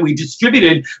label that we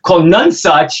distributed called None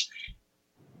Such,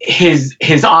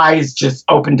 his eyes just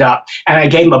opened up, and I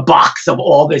gave him a box of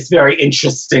all this very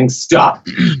interesting stuff.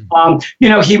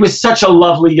 He was such a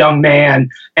lovely young man,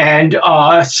 and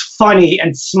funny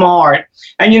and smart.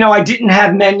 And I didn't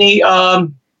have many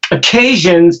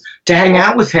occasions to hang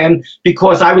out with him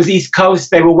because I was East Coast,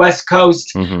 they were West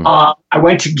Coast. I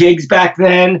went to gigs back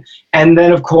then, and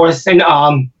then of course in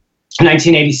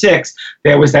 1986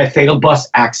 there was that fatal bus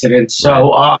accident.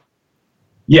 So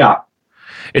yeah.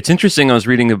 It's interesting. I was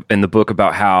reading in the book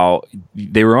about how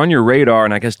they were on your radar,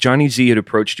 and I guess Johnny Z had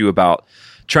approached you about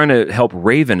trying to help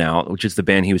Raven out, which is the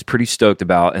band he was pretty stoked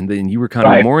about, and then you were kind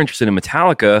of more interested in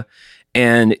Metallica,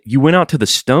 and you went out to the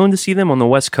Stone to see them on the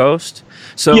West Coast.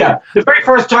 So yeah, the very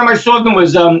first time I saw them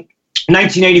was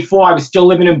 1984. I was still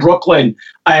living in Brooklyn,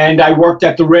 and I worked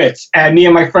at the Ritz, and me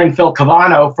and my friend Phil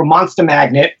Cavano from Monster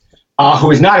Magnet, who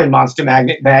was not in Monster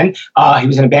Magnet then. He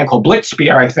was in a band called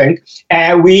Blitzspear, I think.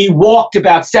 And we walked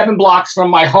about 7 blocks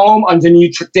from my home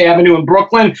underneath Utrecht Avenue in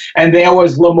Brooklyn, and there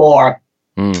was Lemoore,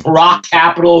 rock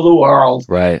capital of the world.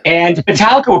 Right. And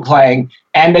Metallica were playing,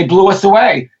 and they blew us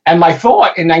away. And my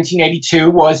thought in 1982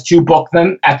 was to book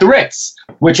them at the Ritz,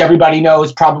 which everybody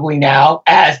knows probably now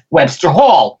as Webster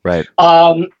Hall. Right.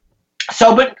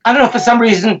 But I don't know, for some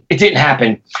reason, it didn't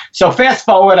happen. So fast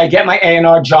forward, I get my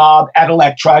A&R job at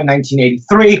Elektra in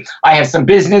 1983. I have some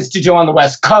business to do on the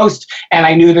West Coast, and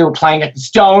I knew they were playing at the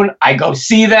Stone. I go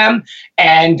see them,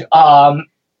 and I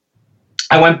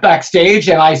went backstage,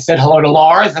 and I said hello to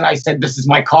Lars, and I said, this is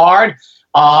my card.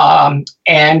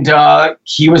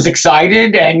 He was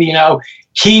excited, and,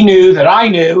 he knew that I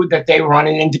knew that they were on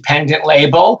an independent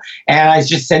label. And I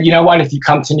just said, you know what, if you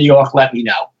come to New York, let me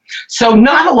know. So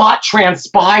not a lot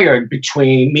transpired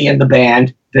between me and the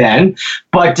band then,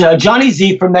 but Johnny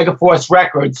Z from Megaforce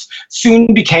Records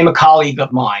soon became a colleague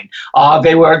of mine.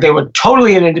 They were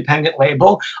totally an independent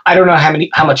label. I don't know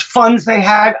how much funds they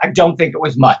had. I don't think it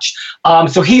was much.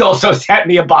 So he also sent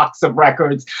me a box of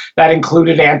records that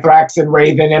included Anthrax and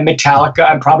Raven and Metallica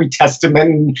and probably Testament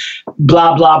and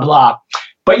blah, blah, blah.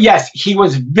 But yes, he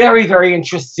was very, very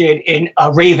interested in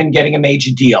Raven getting a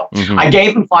major deal. I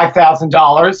gave him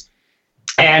 $5,000,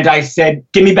 and I said,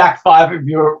 give me back 5 of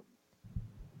your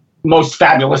most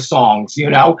fabulous songs,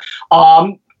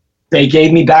 They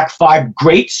gave me back 5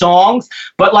 great songs.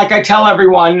 But like I tell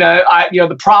everyone,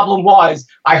 the problem was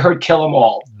I heard Kill 'Em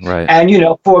All. Right. And,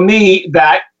 for me,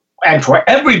 and for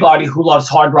everybody who loves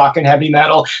hard rock and heavy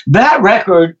metal, that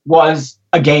record was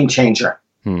a game changer.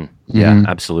 Yeah,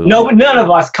 absolutely. No, none of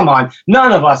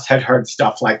us had heard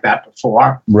stuff like that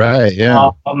before. Right,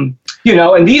 yeah.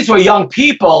 And these were young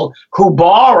people who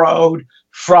borrowed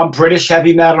from British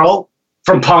heavy metal,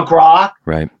 from punk rock,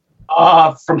 right,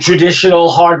 from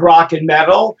traditional hard rock and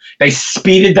metal. They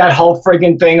speeded that whole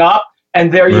friggin' thing up,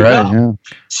 and there you go. Yeah.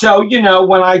 So,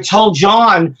 when I told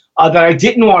John that I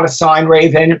didn't want to sign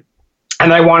Raven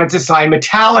and I wanted to sign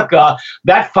Metallica,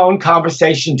 that phone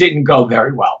conversation didn't go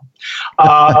very well.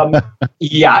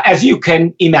 Yeah, as you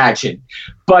can imagine.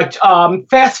 But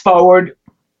fast forward,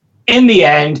 in the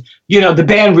end, the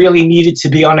band really needed to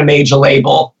be on a major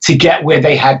label to get where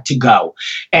they had to go.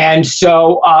 And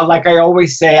so, like I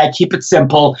always say, I keep it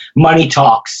simple, money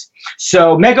talks.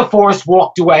 So Megaforce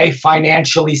walked away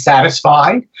financially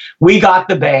satisfied. We got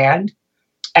the band.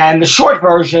 And the short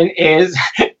version is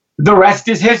the rest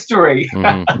is history.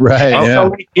 Right. So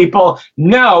many people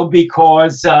know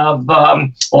because of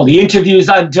all the interviews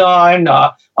I've done,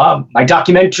 my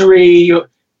documentary.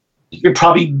 You could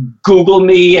probably Google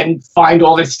me and find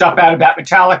all this stuff out about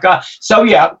Metallica. So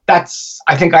yeah,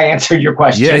 I think I answered your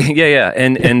question. Yeah.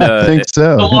 And I think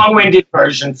so. The long-winded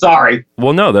version. Sorry.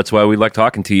 Well, no, that's why we like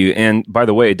talking to you. And by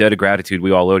the way, a debt of gratitude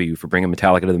we all owe to you for bringing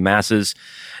Metallica to the masses.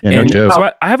 Yeah, and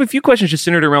so I have a few questions just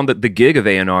centered around the gig of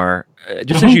A&R.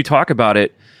 Just as you talk about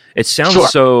it, it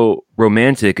sounds so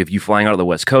romantic. If you flying out of the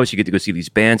West Coast, you get to go see these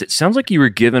bands. It sounds like you were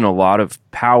given a lot of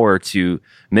power to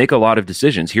make a lot of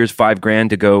decisions. Here's $5,000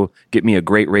 to go get me a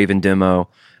great Raven demo.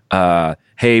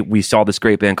 Hey, we saw this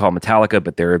great band called Metallica,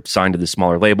 but they're signed to this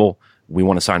smaller label. We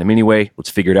want to sign them anyway. Let's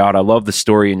figure it out. I love the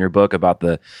story in your book about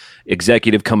the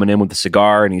executive coming in with the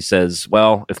cigar, and he says,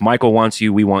 well, if Michael wants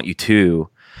you, we want you too.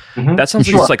 That sounds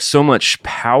like so much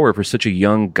power for such a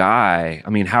young guy. I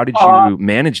mean, how did you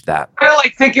manage that? Well, I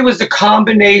think it was a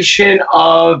combination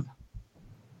of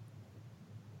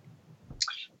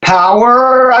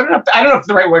power. I don't know if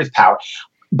the right word is power.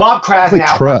 Bob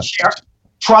Krasnow.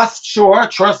 Trust.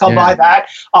 I'll buy that.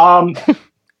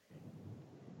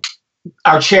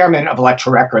 Our chairman of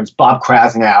Elektra Records, Bob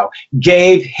Krasnow,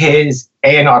 gave his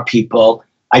A&R people,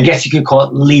 I guess you could call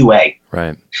it leeway.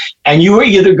 Right. And you were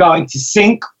either going to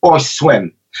sink or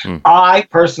swim. I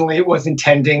personally was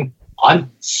intending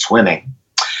on swimming.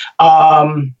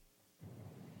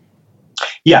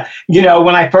 Yeah,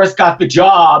 when I first got the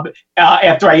job,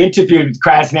 after I interviewed with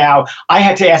Krasnow, I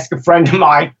had to ask a friend of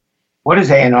mine, what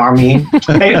does A&R mean?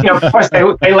 Of course,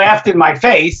 they laughed in my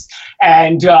face,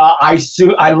 and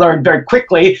I learned very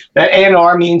quickly that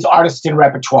A&R means artist and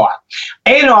repertoire.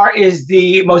 A&R is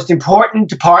the most important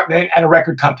department at a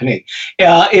record company.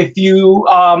 If you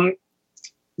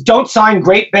don't sign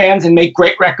great bands and make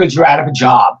great records, you're out of a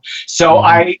job. So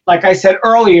like I said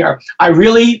earlier, I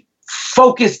really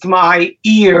focused my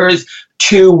ears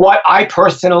to what I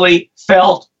personally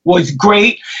felt was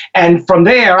great. And from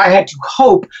there, I had to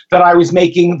hope that I was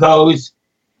making those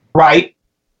right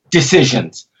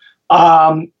decisions.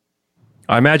 I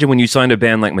imagine when you signed a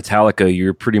band like Metallica,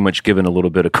 you're pretty much given a little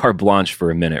bit of carte blanche for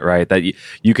a minute, right? That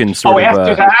you can sort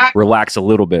of relax a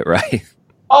little bit, right?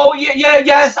 Oh,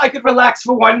 yes, I could relax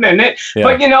for 1 minute. Yeah.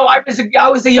 But, I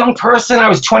was a young person. I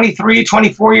was 23,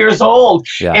 24 years old.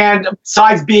 Yeah. And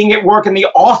besides being at work in the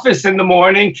office in the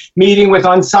morning, meeting with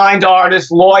unsigned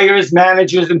artists, lawyers,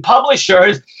 managers, and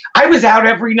publishers, I was out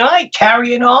every night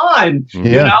carrying on,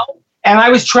 And I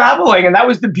was traveling, and that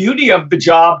was the beauty of the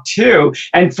job, too.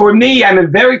 And for me, I'm a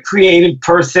very creative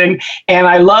person, and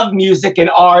I love music and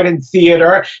art and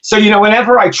theater. So,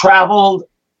 whenever I traveled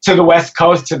to the West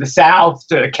Coast, to the South,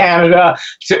 to Canada,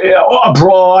 to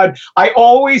abroad, I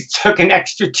always took an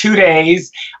extra 2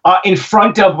 days in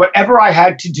front of whatever I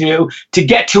had to do to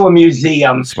get to a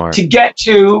museum, to get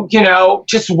to,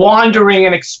 just wandering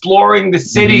and exploring the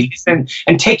cities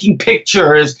and taking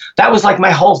pictures. That was like my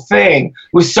whole thing.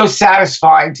 It was so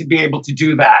satisfying to be able to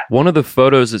do that. One of the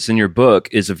photos that's in your book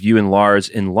is of you and Lars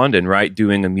in London, right?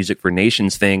 Doing a Music for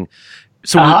Nations thing.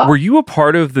 So were you a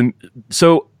part of the...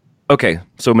 Okay,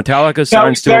 so Metallica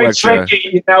signs to Elektra.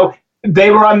 Tricky, they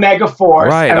were on Megaforce.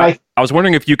 Right. And I was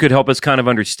wondering if you could help us kind of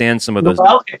understand some of those.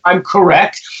 Well, if I'm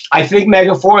correct, I think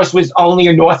Megaforce was only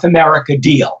a North America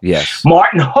deal. Yes.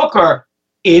 Martin Hooker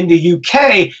in the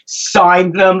UK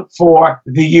signed them for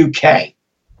the UK.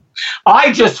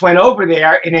 I just went over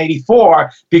there in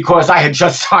 '84 because I had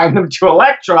just signed them to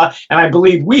Elektra, and I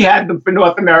believe we had them for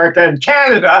North America and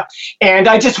Canada, and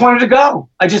I just wanted to go.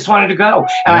 And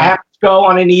I happened to go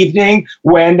on an evening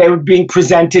when they were being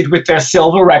presented with their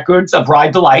silver records of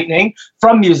Ride the Lightning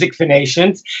from Music for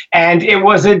Nations, and it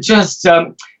was just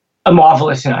a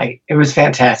marvelous night. It was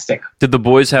fantastic. Did the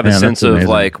boys have a sense of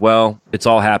like, well, it's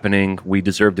all happening, we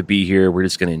deserve to be here, we're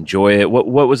just going to enjoy it? What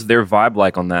was their vibe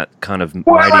like on that kind of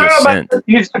mighty ascent?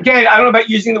 Again, I don't know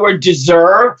about using the word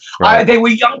deserve. Right. They were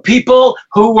young people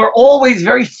who were always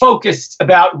very focused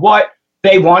about what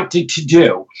they wanted to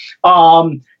do.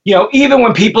 Even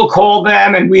when people called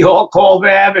them, and we all called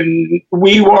them, and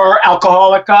we were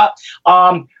Alcoholica,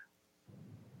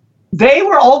 they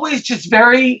were always just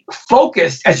very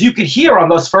focused, as you could hear on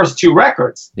those first two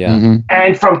records. Yeah. Mm-hmm.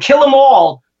 And from Kill 'Em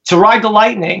All to Ride the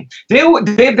Lightning, there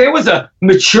was a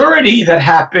maturity that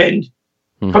happened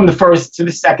from the first to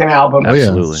the second album.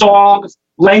 Absolutely. Songs,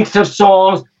 length of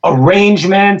songs,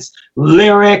 arrangements,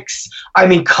 lyrics. I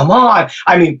mean, come on.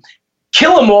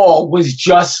 Kill 'Em All was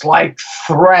just like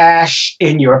thrash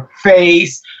in your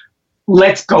face.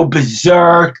 Let's go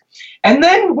berserk. And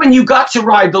then when you got to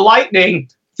Ride the Lightning,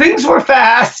 things were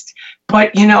fast, but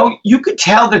you could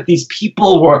tell that these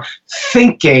people were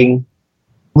thinking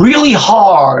really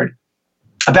hard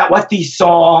about what these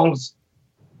songs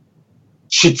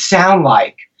should sound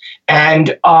like.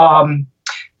 And,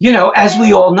 as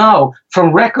we all know,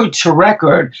 from record to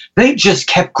record, they just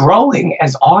kept growing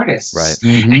as artists. Right.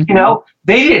 Mm-hmm. And,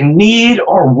 they didn't need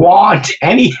or want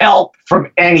any help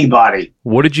from anybody.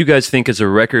 What did you guys think as a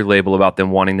record label about them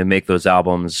wanting to make those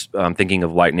albums, thinking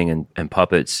of Lightning and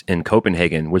Puppets in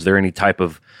Copenhagen? Was there any type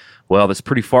of, well, that's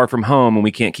pretty far from home and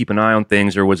we can't keep an eye on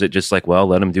things? Or was it just like, well,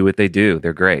 let them do what they do,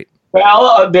 they're great?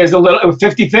 Well, there's a little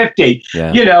 50-50.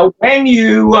 Yeah. When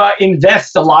you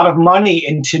invest a lot of money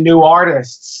into new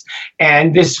artists,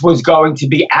 and this was going to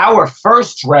be our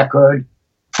first record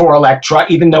for Elektra,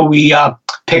 even though we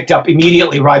picked up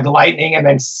immediately Ride the Lightning, and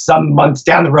then some months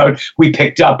down the road, we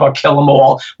picked up Kill 'Em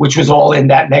All, which was all in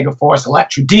that Megaforce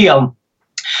Elektra deal.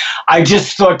 I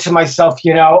just thought to myself,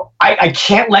 I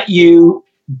can't let you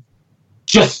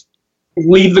just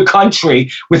leave the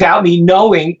country without me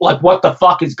knowing what the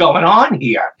fuck is going on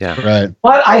here. Yeah, right.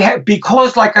 But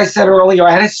because like I said earlier,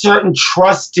 I had a certain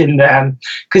trust in them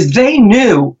because they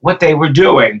knew what they were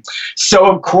doing. So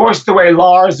of course, the way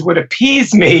Lars would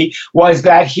appease me was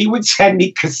that he would send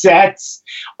me cassettes,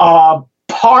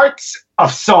 parts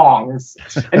of songs,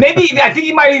 and maybe I think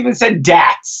he might have even said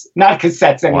DATs, not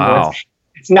cassettes anymore. Wow.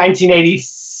 It's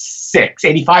 1986. 86,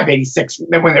 85, 86,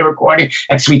 when they were recording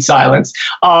at Sweet Silence.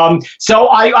 So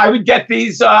I would get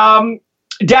these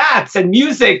dats and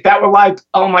music that were like,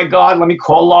 oh my God, let me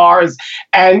call Lars.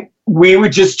 And we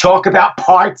would just talk about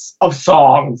parts of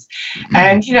songs.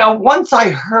 And, once I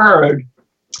heard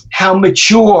how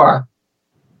mature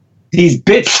these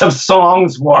bits of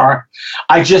songs were,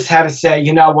 I just had to say,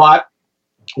 you know what?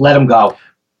 Let them go.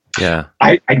 Yeah.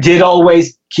 I did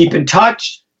always keep in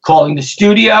touch, calling the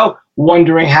studio,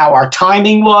 wondering how our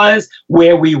timing was,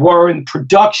 where we were in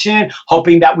production,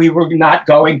 hoping that we were not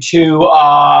going to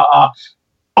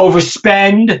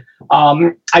overspend.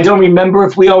 I don't remember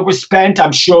if we overspent.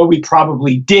 I'm sure we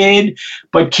probably did.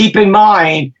 But keep in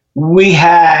mind, we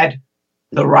had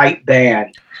the right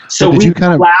band. So we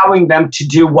were allowing them to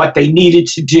do what they needed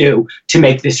to do to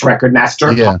make this record,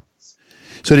 Master. Yeah.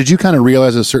 So did you kind of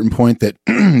realize at a certain point that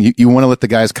you want to let the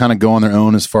guys kind of go on their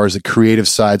own as far as the creative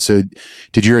side? So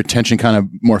did your attention kind of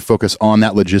more focus on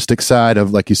that logistic side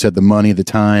of, like you said, the money, the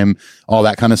time, all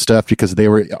that kind of stuff, because they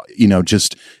were,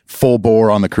 just full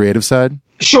bore on the creative side?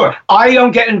 Sure. I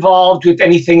don't get involved with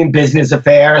anything in business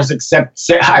affairs, except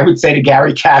I would say to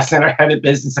Gary Casson, our head of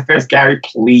business affairs, Gary,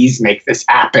 please make this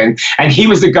happen. And he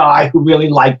was a guy who really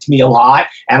liked me a lot,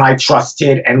 and I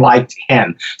trusted and liked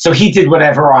him. So he did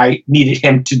whatever I needed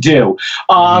him to do.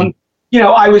 I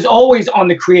was always on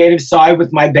the creative side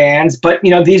with my bands, but,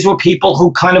 these were people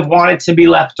who kind of wanted to be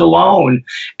left alone.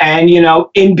 And,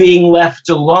 in being left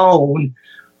alone,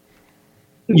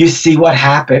 you see what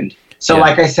happened. So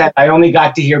like I said, I only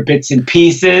got to hear bits and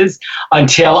pieces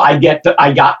until I got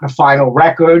the final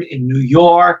record in New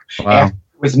York. Wow. After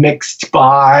it was mixed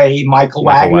by Michael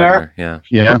Wagner. Yeah.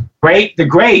 The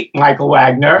great Michael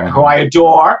Wagner, who I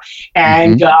adore.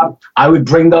 And I would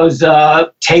bring those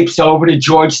tapes over to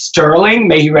George Sterling,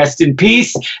 may he rest in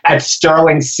peace, at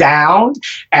Sterling Sound.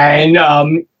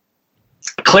 And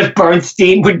Cliff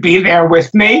Bernstein would be there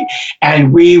with me,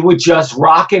 and we would just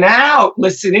rocking out,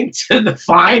 listening to the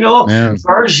final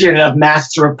version of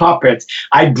Master of Puppets.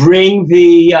 I'd bring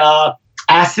the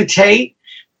acetate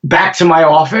back to my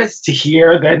office to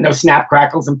hear that no snap,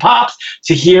 crackles, and pops,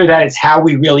 to hear that it's how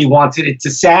we really wanted it to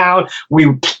sound.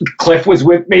 Cliff was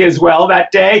with me as well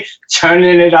that day,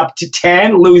 turning it up to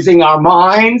 10, losing our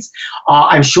minds.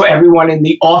 I'm sure everyone in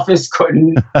the office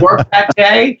couldn't work that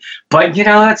day, but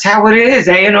that's how it is.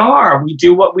 A&R, we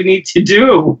do what we need to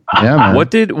do. Yeah, man.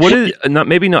 What did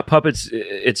not Puppets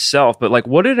itself, but like,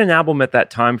 what did an album at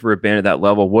that time for a band at that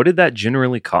level? What did that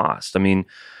generally cost? I mean,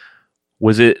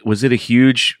 was it a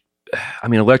huge? I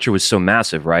mean, Elektra was so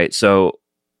massive, right? So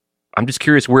I'm just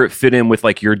curious where it fit in with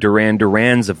like your Duran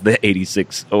Durans of the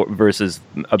 '86 versus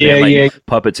a band like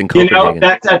Puppets in Copenhagen.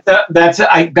 That's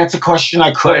a question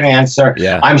I couldn't answer.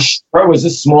 Yeah. I'm sure it was a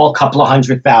small couple of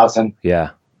 100,000.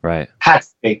 Yeah, right. Had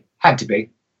to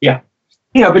be. Yeah.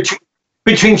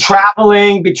 Between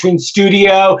traveling, between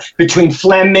studio, between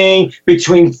Fleming,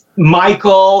 between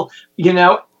Michael,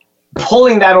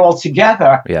 pulling that all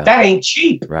together, that ain't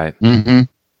cheap. Right. Mm-hmm.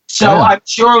 So I'm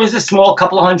sure it was a small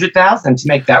couple of 100,000 to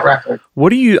make that record.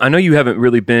 I know you haven't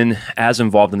really been as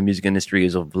involved in the music industry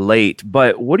as of late,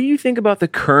 but what do you think about the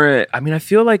current, I mean, I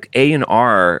feel like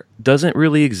A&R doesn't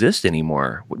really exist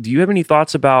anymore. Do you have any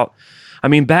thoughts about, I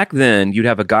mean, back then you'd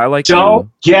have a guy like Don't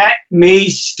get me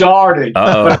started.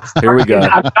 Here we go.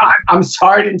 I'm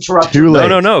sorry to interrupt you.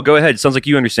 No, go ahead. It sounds like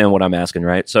you understand what I'm asking,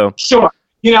 right? So sure.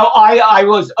 I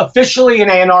was officially an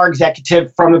A&R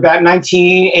executive from about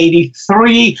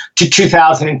 1983 to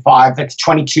 2005. That's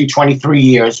 22, 23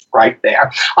 years right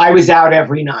there. I was out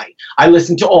every night. I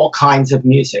listened to all kinds of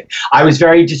music. I was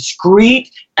very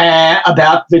discreet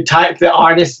about the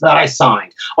artists that I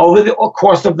signed. Over the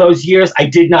course of those years, I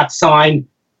did not sign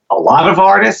a lot of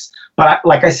artists, but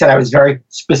like I said, I was very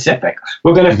specific.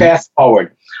 We're going to fast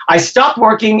forward. I stopped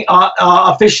working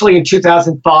officially in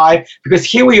 2005 because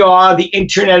here we are, the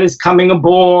internet is coming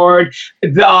aboard,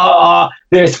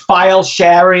 there's file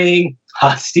sharing,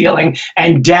 stealing,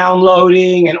 and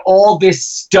downloading, and all this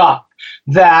stuff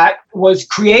that was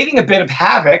creating a bit of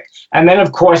havoc. And then,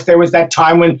 of course, there was that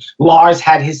time when Lars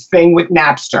had his thing with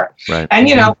Napster. Right.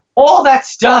 And, all that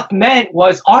stuff meant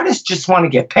was artists just want to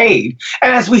get paid.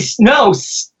 And as we know,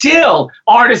 still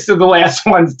artists are the last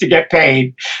ones to get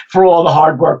paid for all the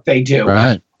hard work they do.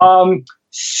 Right.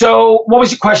 So what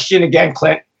was your question again,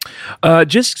 Clint?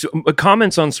 Just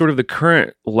comments on sort of the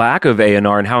current lack of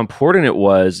A&R and how important it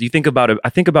was. I think about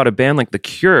a band like The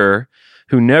Cure,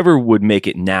 who never would make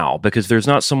it now because there's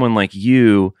not someone like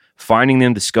you finding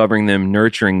them, discovering them,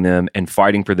 nurturing them, and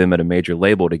fighting for them at a major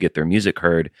label to get their music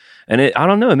heard. And I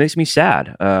don't know, it makes me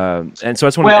sad. And so I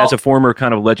just wanted, as a former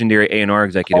kind of legendary A&R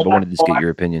executive, I wanted to just get your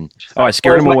opinion. Oh, I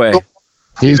scared him away.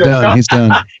 He's done. He's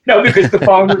done. No, because the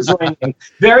phone was ringing.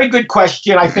 Very good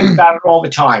question. I think about it all the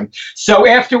time. So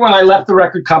after when I left the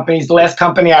record companies, the last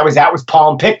company I was at was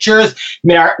Palm Pictures,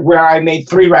 where I made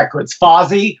 3 records,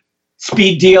 Fozzy,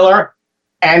 Speed Dealer,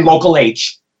 and Local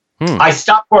H. I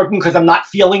stopped working because I'm not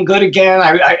feeling good again.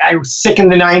 I was sick in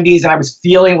the 90s and I was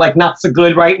feeling like not so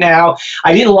good right now.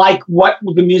 I didn't like what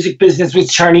the music business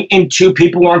was turning into.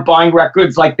 People weren't buying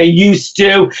records like they used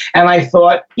to. And I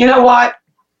thought, you know what?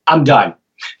 I'm done.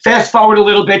 Fast forward a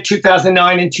little bit,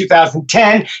 2009 and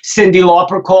 2010, Cyndi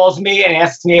Lauper calls me and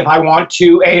asks me if I want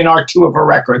to A&R 2 of her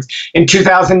records. In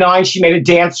 2009, she made a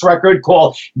dance record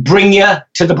called Bring You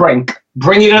to the Brink.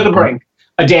 Bring You to the Brink,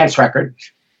 a dance record.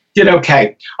 Did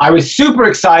okay. I was super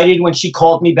excited when she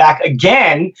called me back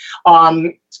again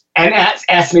and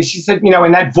asked me, she said, you know,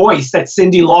 in that voice, that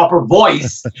Cyndi Lauper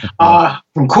voice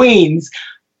from Queens,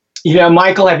 you know,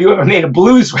 Michael, have you ever made a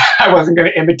blues? I wasn't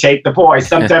going to imitate the voice.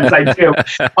 Sometimes I do.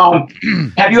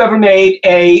 Have you ever made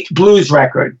a blues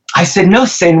record? I said, no,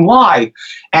 Cyn, why?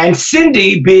 And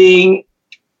Cyndi, being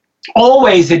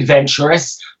always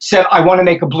adventurous, said, I want to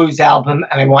make a blues album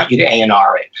and I want you to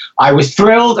A&R it. I was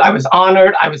thrilled. I was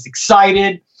honored. I was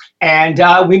excited.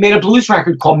 And we made a blues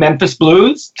record called Memphis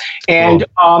Blues. And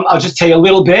I'll just tell you a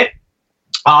little bit.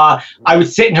 I would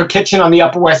sit in her kitchen on the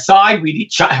Upper West Side. We'd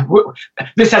eat.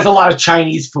 This has a lot of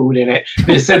Chinese food in it.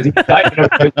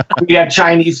 We'd have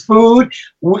Chinese food.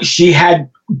 She had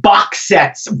box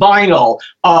sets, vinyl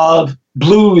of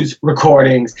blues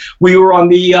recordings. We were on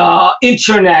the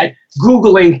internet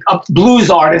Googling blues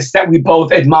artists that we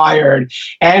both admired.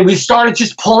 And we started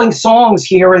just pulling songs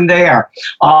here and there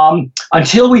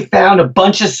until we found a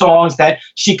bunch of songs that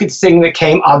she could sing that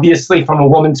came obviously from a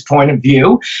woman's point of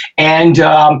view. And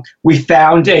we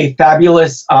found a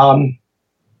fabulous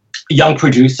young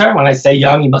producer. When I say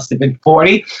young, he must have been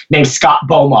 40, named Scott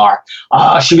Bomar.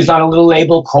 She was on a little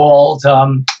label called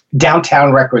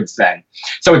Downtown Records then.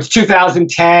 So it's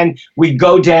 2010. We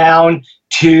go down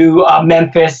to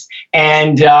Memphis,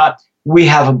 and we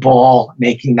have a ball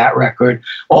making that record.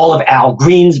 All of Al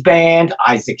Green's band,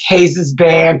 Isaac Hayes'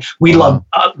 band. We love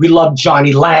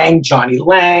Johnny Lang,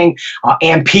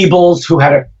 Ann Peebles, who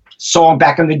had a song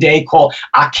back in the day called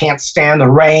I Can't Stand the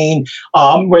Rain.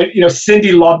 When, you know,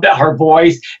 Cyndi loved her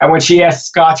voice. And when she asked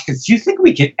Scott, she goes, do you think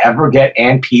we could ever get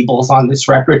Ann Peebles on this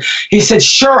record? He said,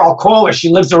 sure, I'll call her. She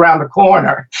lives around the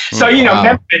corner. So, you know,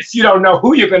 Memphis, you don't know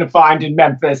who you're going to find in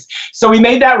Memphis. So we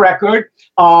made that record.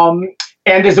 And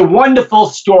there's a wonderful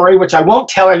story, which I won't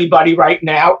tell anybody right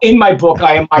now, in my book,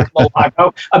 I Am Michael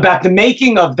Alago, about the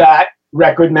making of that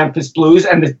record, Memphis Blues,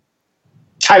 and the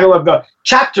title of the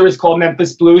chapter is called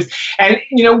Memphis Blues. And,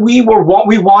 you know, we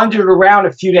wandered around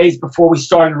a few days before we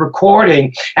started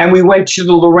recording, and we went to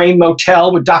the Lorraine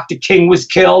Motel where Dr. King was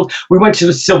killed. We went to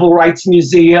the Civil Rights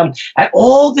Museum, and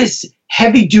all this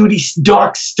heavy-duty,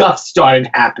 dark stuff started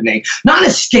happening. Not in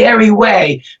a scary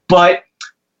way, but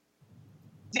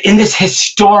in this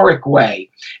historic way.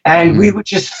 And we were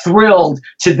just thrilled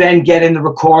to then get in the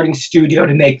recording studio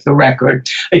to make the record.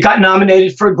 It got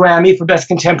nominated for a Grammy for Best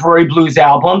Contemporary Blues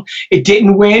Album. It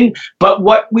didn't win, but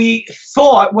what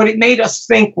it made us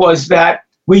think was that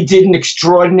we did an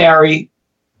extraordinary...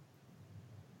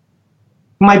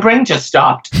 My brain just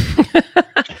stopped.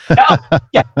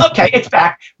 Yeah, okay, it's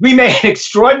back. We made an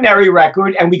extraordinary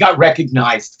record, and we got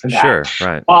recognized for that. Sure,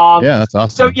 right. Yeah, that's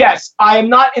awesome. So yes, I am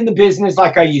not in the business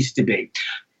like I used to be.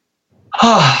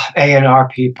 A&R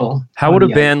people. How would a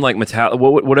band like Metallica,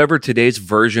 whatever today's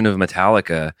version of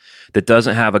Metallica, that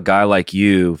doesn't have a guy like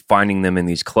you finding them in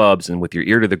these clubs and with your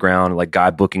ear to the ground, like guy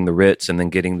booking the Ritz and then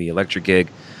getting the Elektra gig,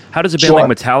 how does a band like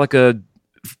Metallica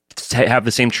have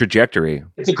the same trajectory?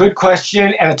 It's a good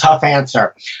question and a tough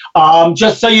answer.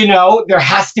 Just so you know, there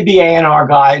has to be A&R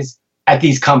guys at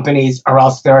these companies, or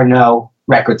else there are no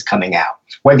records coming out.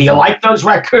 Whether you like those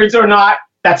records or not,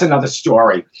 that's another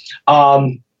story.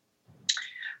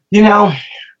 You know,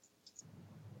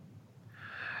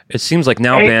 it seems like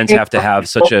now bands have to have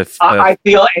such a... I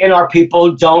feel A&R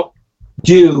people don't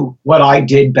do what I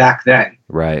did back then.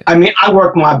 Right. I mean, I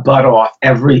work my butt off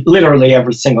literally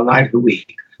every single night of the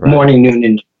week, morning, noon,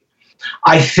 and night.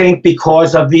 I think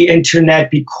because of the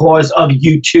internet, because of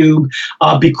YouTube,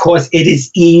 because it is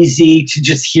easy to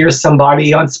just hear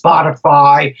somebody on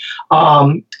Spotify,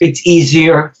 it's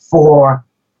easier for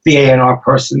the A&R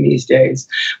person these days.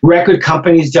 Record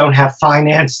companies don't have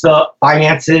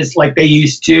finances like they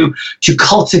used to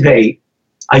cultivate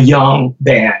a young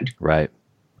band. Right.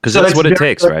 Because that's what it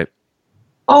takes, right?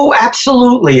 Oh,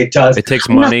 absolutely, it does. It takes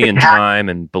money and time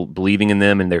and believing in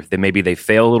them, and maybe they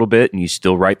fail a little bit, and you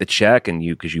still write the check, and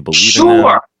because you believe in them.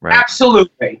 Sure, right?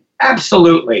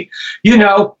 Absolutely. You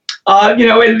know,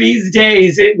 In these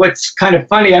days, what's kind of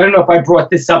funny, I don't know if I brought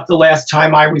this up the last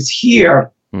time I was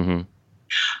here. Mm-hmm.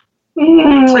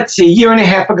 Let's see, a year and a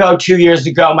half ago, 2 years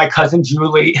ago, my cousin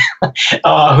Julie,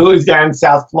 who lives down in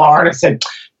South Florida, said,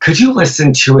 could you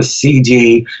listen to a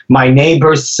CD? My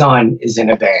neighbor's son is in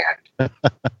a band.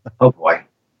 Oh, boy.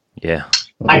 Yeah.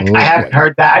 I haven't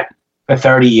heard that for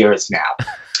 30 years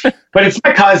now. But it's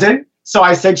my cousin, so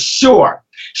I said, sure.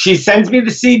 She sends me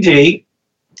the CD,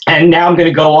 and now I'm going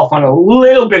to go off on a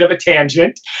little bit of a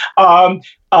tangent. And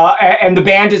the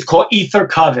band is called Ether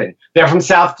Coven. They're from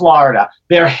South Florida.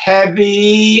 They're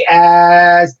heavy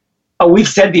as... Oh, we've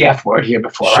said the F word here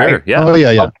before, sure, right? Yeah. Oh,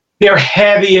 yeah. They're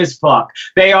heavy as fuck.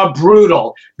 They are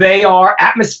brutal. They are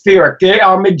atmospheric. They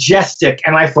are majestic.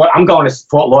 And I thought, I'm going to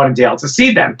Fort Lauderdale to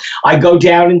see them. I go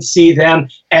down and see them,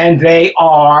 and they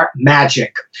are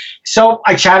magic. So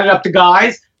I chatted up the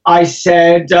guys. I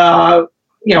said...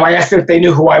 I asked them if they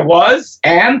knew who I was,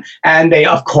 and they,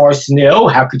 of course, knew.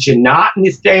 How could you not in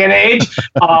this day and age?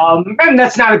 And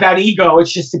that's not about ego.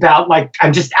 It's just about,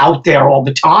 I'm just out there all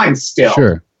the time still.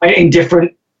 Sure. In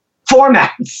different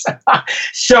formats.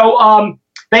 So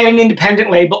they had an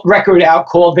independent record out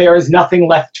called There Is Nothing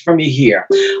Left for Me Here.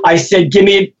 I said, give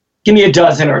me a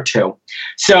dozen or two.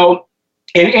 So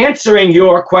in answering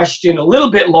your question, a little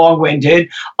bit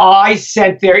long-winded, I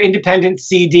sent their independent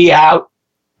CD out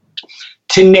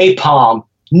to Napalm,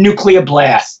 Nuclear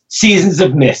Blast, Seasons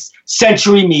of Mist,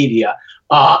 Century Media,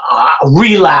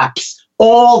 Relapse,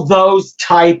 all those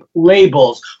type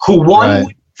labels who one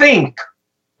would think,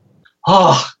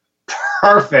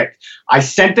 perfect. I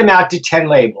sent them out to 10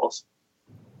 labels.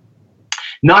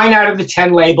 9 out of the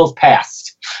 10 labels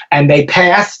passed. And they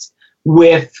passed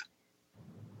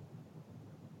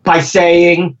by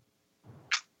saying,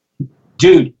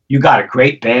 dude, you got a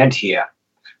great band here,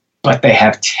 but they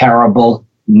have terrible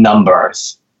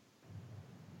numbers.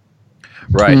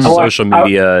 Right. Social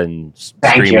media and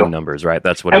streaming numbers, right?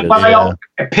 That's what it is.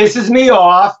 It pisses me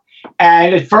off.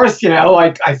 And at first,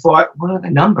 I thought, what are the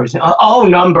numbers? Oh,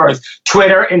 numbers.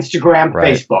 Twitter, Instagram,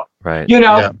 Facebook. Right.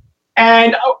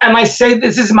 And I say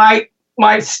this is my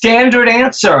standard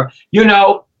answer.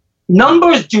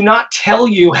 Numbers do not tell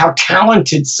you how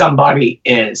talented somebody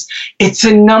is. It's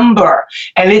a number.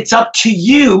 And it's up to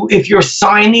you if you're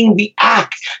signing the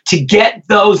act to get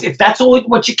those, if that's all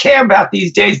what you care about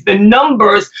these days, the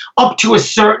numbers up to a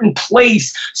certain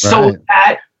place so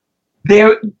that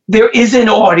there is an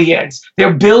audience.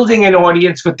 They're building an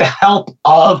audience with the help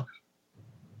of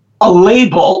a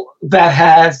label that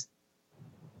has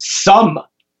some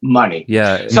money.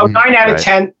 Yeah. So 9 out of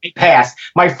 10, they passed.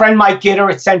 My friend Mike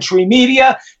Gitter at Century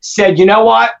Media said, you know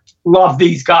what? Love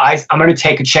these guys. I'm going to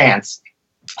take a chance.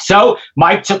 So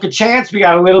Mike took a chance. We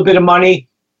got a little bit of money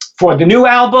for the new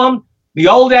album, the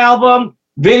old album,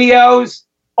 videos,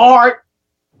 art.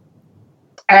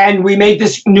 And we made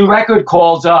this new record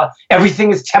called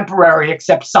Everything is Temporary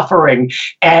Except Suffering.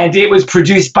 And it was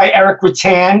produced by Eric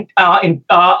Rattan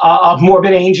of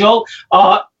Morbid Angel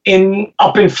up in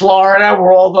Florida,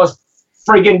 where all those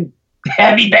friggin'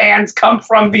 heavy bands come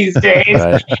from these days.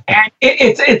 And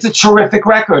it's a terrific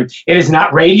record. It is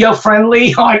not radio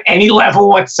friendly on any level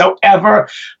whatsoever,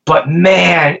 but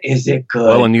man, is it good.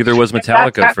 Well, and neither was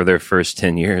Metallica for their first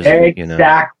 10 years.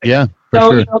 Exactly. Yeah,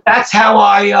 so that's how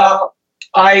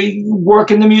I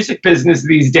work in the music business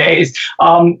these days.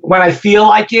 When I feel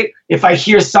like it, if I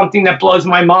hear something that blows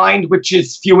my mind, which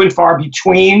is few and far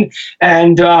between,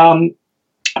 and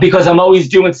because I'm always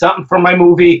doing something for my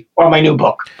movie or my new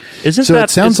book. It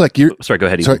sounds like you're... Sorry, go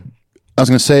ahead. Sorry, I was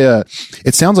going to say,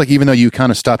 it sounds like even though you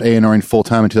kind of stopped A&Ring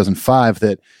full-time in 2005,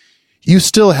 that you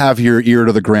still have your ear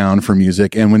to the ground for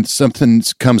music, and when something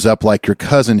comes up like your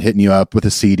cousin hitting you up with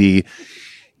a CD,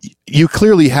 you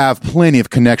clearly have plenty of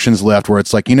connections left where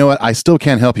it's like, you know what, I still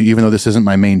can't help you even though this isn't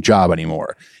my main job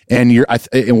anymore. And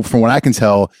from what I can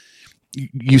tell,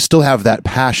 you still have that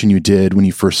passion you did when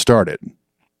you first started.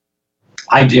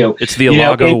 I do. It's the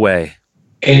Alago way.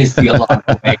 It is the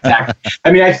Alago way, exactly.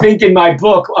 I mean, I think in my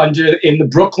book, in the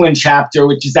Brooklyn chapter,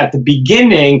 which is at the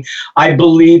beginning, I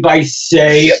believe I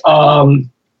say,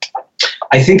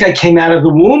 I think I came out of the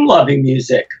womb loving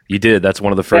music. You did. That's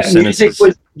one of the first sentences.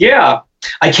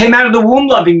 I came out of the womb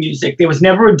loving music. There was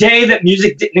never a day that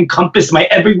music didn't encompass my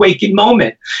every waking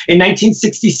moment. In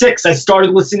 1966, I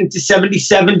started listening to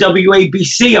 77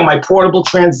 WABC on my portable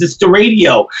transistor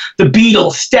radio. The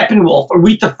Beatles, Steppenwolf,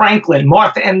 Aretha Franklin,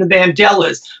 Martha and the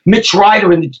Vandellas, Mitch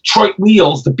Ryder and the Detroit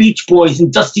Wheels, the Beach Boys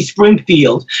and Dusty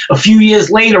Springfield. A few years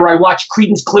later, I watched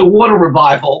Creedence Clearwater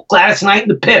Revival, Gladys Knight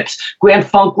and the Pips, Grand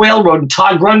Funk Railroad and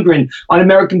Todd Rundgren on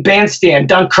American Bandstand,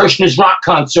 Don Kirshner's Rock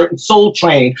Concert and Soul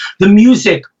Train. The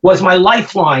music was my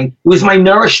lifeline. It was my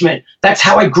nourishment. That's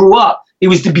how I grew up. It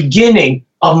was the beginning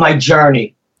of my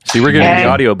journey. See, we're getting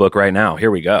the audiobook right now. Here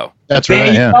we go. That's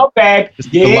right. Yeah. Go, babe.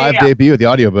 The live debut of the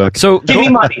audiobook. So Give me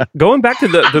money. Going back to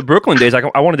the Brooklyn days,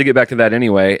 I wanted to get back to that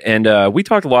anyway. And we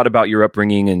talked a lot about your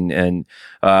upbringing and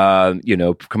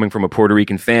coming from a Puerto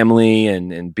Rican family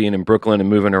and being in Brooklyn and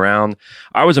moving around.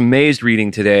 I was amazed reading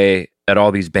today at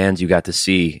all these bands you got to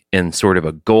see in sort of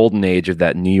a golden age of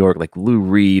that New York, like Lou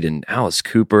Reed and Alice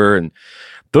Cooper. And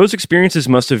those experiences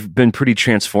must have been pretty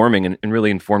transforming and really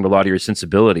informed a lot of your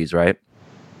sensibilities, right?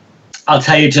 I'll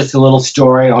tell you just a little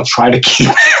story. I'll try to keep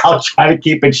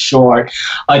it short.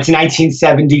 It's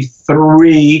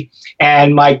 1973,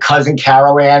 and my cousin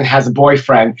Carol Ann has a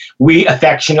boyfriend. We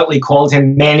affectionately called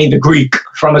him Manny the Greek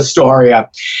from Astoria.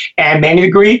 And Manny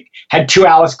the Greek had 2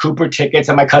 Alice Cooper tickets,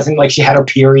 and my cousin, like, she had her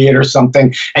period or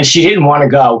something, and she didn't want to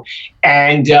go.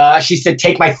 And she said,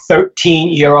 take my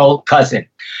 13-year-old cousin.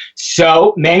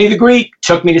 So Manny the Greek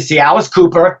took me to see Alice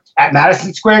Cooper at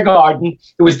Madison Square Garden.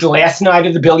 It was the last night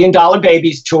of the $1 Billion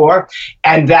Babies tour,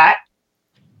 and that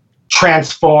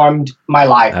transformed my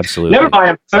life. Absolutely. Never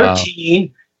mind, I'm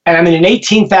 13, and I'm in an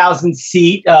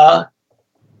 18,000-seat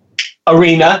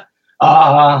arena,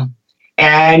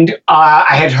 and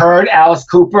I had heard Alice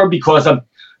Cooper because of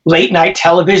late-night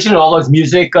television, all those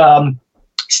music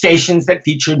stations that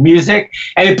featured music,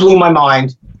 and it blew my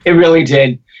mind. It really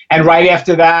did. And right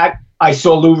after that, I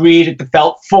saw Lou Reed at the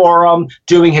Felt Forum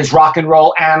doing his Rock and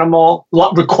Roll Animal,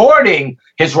 recording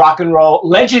his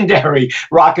legendary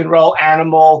Rock and Roll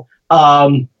Animal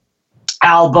album.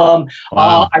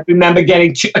 Wow. I remember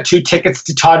getting 2 tickets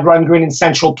to Todd Rundgren in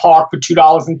Central Park for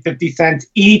 $2.50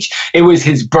 each. It was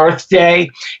his birthday,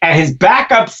 and his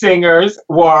backup singers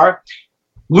were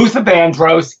Luther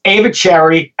Vandross, Ava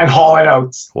Cherry, and Hall &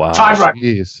 Oates. Wow. Todd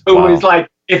Rundgren, who was like,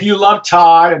 if you love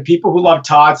Todd, and people who love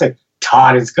Todd say,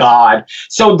 Todd is God.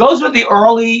 So those were the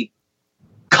early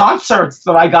concerts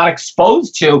that I got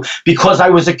exposed to because I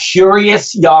was a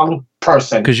curious young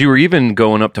person. Because you were even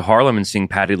going up to Harlem and seeing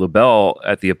Patti LaBelle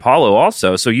at the Apollo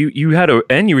also. So you had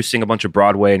and you were seeing a bunch of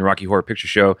Broadway and Rocky Horror Picture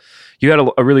Show. You had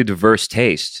a really diverse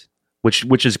taste,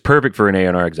 which is perfect for an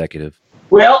A&R executive.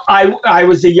 Well, I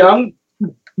was a young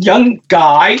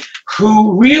guy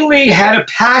who really had a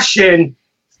passion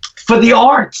for the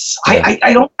arts.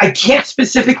 I can't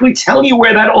specifically tell you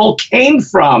where that all came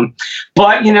from,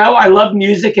 but I love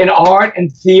music and art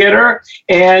and theater,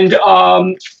 and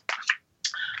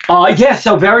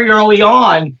so very early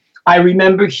on, I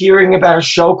remember hearing about a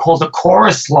show called The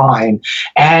Chorus Line,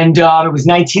 and it was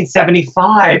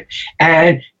 1975,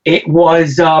 and it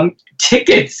was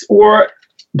tickets, or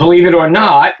believe it or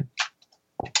not,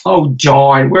 oh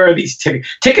darn, where are these tickets?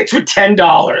 Tickets were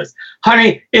 $10.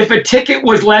 Honey, if a ticket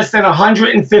was less than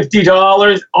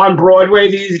 $150 on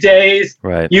Broadway these days,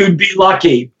 right, you'd be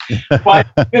lucky. But,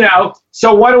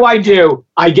 so what do?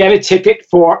 I get a ticket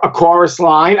for A Chorus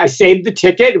Line. I saved the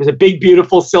ticket. It was a big,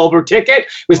 beautiful silver ticket.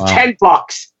 It was $10.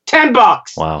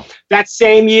 $10. Wow. That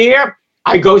same year,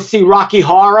 I go see Rocky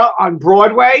Horror on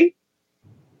Broadway.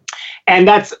 And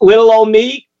that's little old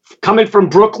me. Coming from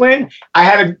Brooklyn, I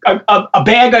had a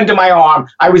bag under my arm.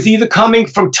 I was either coming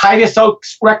from Titus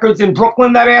Oaks Records in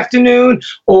Brooklyn that afternoon,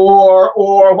 or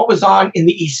what was on in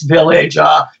the East Village,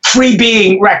 Free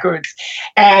Being Records.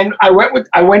 And I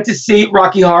went to see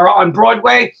Rocky Horror on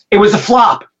Broadway. It was a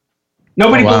flop.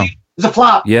 Nobody believed it was a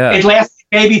flop. Yeah. It lasted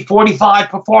maybe 45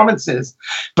 performances,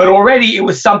 but already it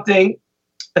was something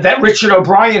that Richard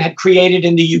O'Brien had created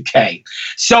in the UK.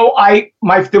 So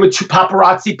there were 2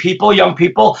 paparazzi people, young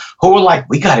people, who were like,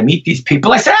 we got to meet these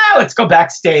people. I said, let's go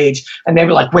backstage. And they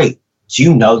were like, wait, do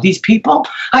you know these people?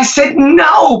 I said,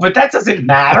 no, but that doesn't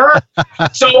matter.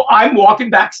 So I'm walking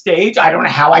backstage. I don't know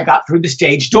how I got through the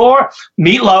stage door.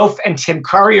 Meatloaf and Tim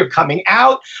Curry are coming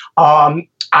out. I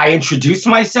introduce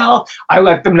myself. I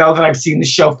let them know that I've seen the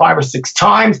show 5 or 6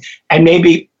 times, and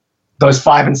maybe those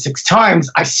 5 and 6 times,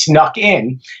 I snuck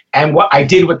in, and what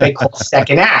they call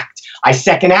second act. I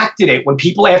second acted it. When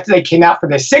people, after they came out for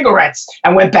their cigarettes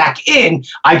and went back in,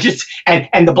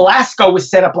 and the Belasco was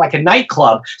set up like a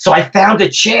nightclub. So I found a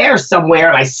chair somewhere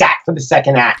and I sat for the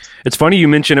second act. It's funny you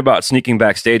mentioned about sneaking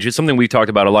backstage. It's something we've talked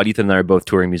about a lot. Ethan and I are both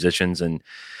touring musicians, and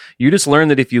you just learn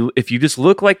that if you just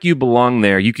look like you belong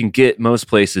there, you can get most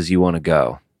places you want to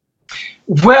go.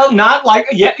 Well, not like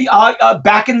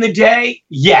back in the day,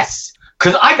 yes,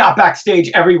 because I got backstage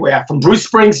everywhere, from Bruce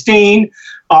Springsteen,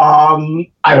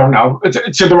 I don't know,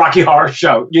 to the Rocky Horror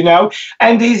Show,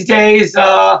 And these days,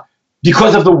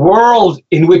 because of the world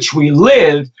in which we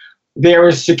live, there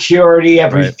is security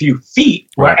every few feet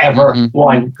wherever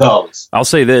one goes. I'll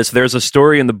say this: there's a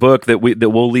story in the book that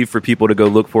we'll leave for people to go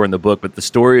look for in the book. But the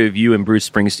story of you and Bruce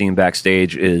Springsteen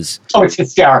backstage is it's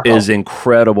hysterical, is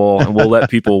incredible, and we'll let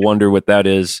people wonder what that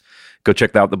is. Go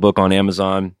check out the book on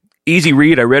Amazon. Easy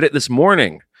read. I read it this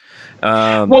morning.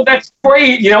 Well, that's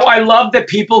great. I love that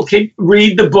people can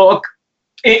read the book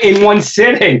in one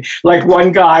sitting. Like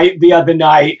one guy the other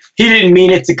night, he didn't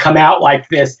mean it to come out like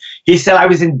this. He said, I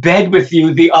was in bed with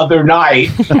you the other night.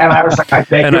 And I was like, I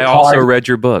beg and your I pardon. also read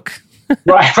your book.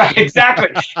 Right, exactly.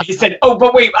 He said, oh,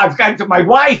 but wait, I've got to my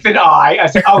wife and I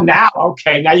said, oh, now,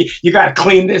 okay, now you got to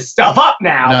clean this stuff up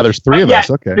now. Now there's three of us,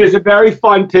 okay. There's a very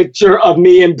fun picture of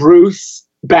me and Bruce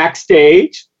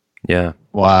backstage. Yeah.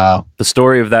 Wow. The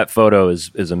story of that photo is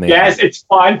amazing. Yes, it's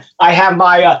fun. I have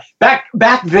my back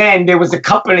then there was a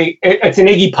company, it's an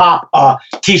Iggy Pop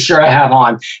t-shirt I have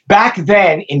on. Back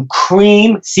then in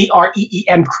Cream,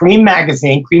 CREEM, Cream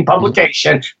magazine, Cream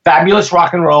publication, fabulous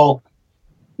rock and roll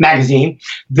magazine,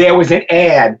 there was an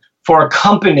ad for a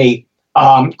company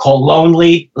called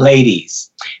Lonely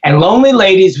Ladies. And Lonely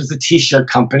Ladies was a t-shirt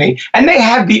company, and they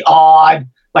had the odd,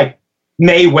 like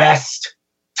Mae West,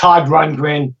 Todd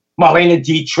Rundgren, Marlena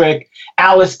Dietrich,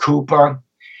 Alice Cooper.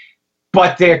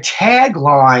 But their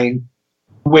tagline,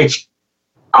 which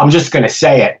I'm just going to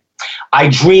say it, I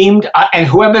dreamed, and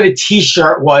whoever the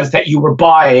t-shirt was that you were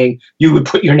buying, you would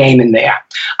put your name in there.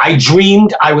 I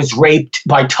dreamed I was raped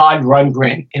by Todd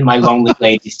Rundgren in my Lonely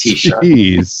Ladies t-shirt.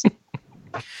 Jeez.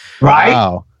 Right?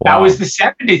 Wow. That was the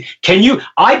 70s.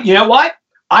 You know what?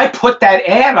 I put that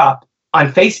ad up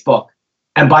on Facebook,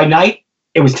 and by night,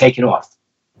 it was taken off.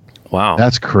 Wow.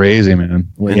 That's crazy, man.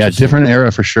 Well, yeah, different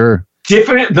era for sure.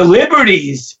 The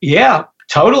liberties. Yeah,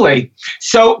 totally.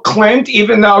 So, Clint,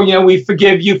 even though, we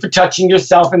forgive you for touching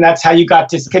yourself and that's how you got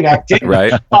disconnected.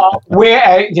 Right.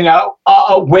 Where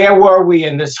were we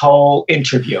in this whole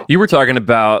interview? You were talking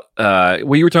about,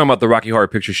 the Rocky Horror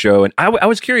Picture Show. And I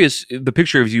was curious, the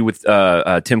picture of you with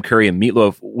Tim Curry and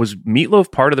Meatloaf, was Meatloaf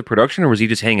part of the production or was he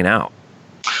just hanging out?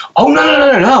 Oh,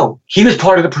 no. He was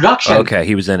part of the production. Okay,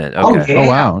 he was in it. Okay. Oh, yeah. Oh,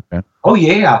 wow. Okay. Oh,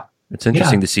 yeah. It's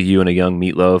interesting to see you and a young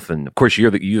Meatloaf, and of course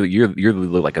you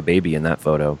look like a baby in that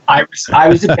photo. I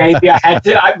was a baby. I had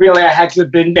to have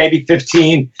been maybe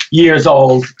 15 years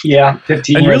old. Yeah,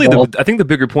 15 and years really, old. I think the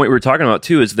bigger point we were talking about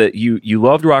too is that you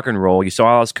loved rock and roll. You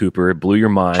saw Alice Cooper, it blew your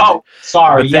mind. Oh,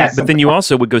 sorry. But then you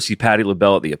also would go see Patti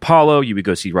LaBelle at the Apollo. You would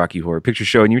go see Rocky Horror Picture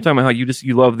Show, and you were talking about how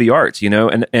you love the arts,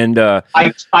 and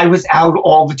I was out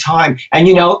all the time, and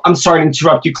I'm sorry to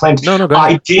interrupt you, Clint. No, go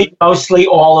ahead. I did mostly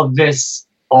all of this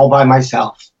all by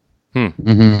myself.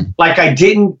 Mm-hmm. Like I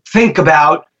didn't think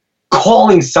about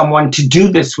calling someone to do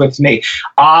this with me.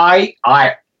 I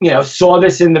saw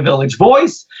this in the Village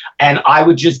Voice, and I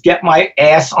would just get my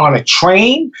ass on a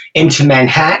train into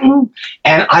Manhattan,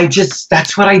 and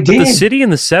that's what I did. But the city in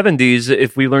the 70s,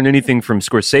 if we learned anything from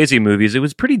Scorsese movies, it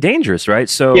was pretty dangerous, right?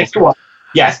 So yes, it was.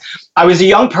 Yes, I was a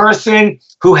young person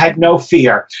who had no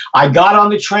fear. I got on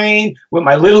the train with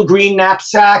my little green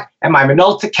knapsack and my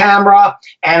Minolta camera,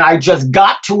 and I just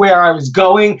got to where I was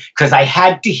going because I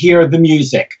had to hear the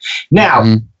music.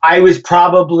 Now, I was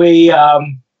probably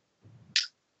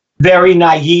very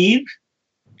naive.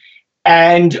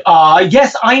 And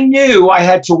yes, I knew I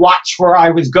had to watch where I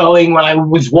was going when I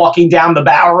was walking down the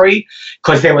Bowery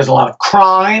because there was a lot of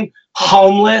crime,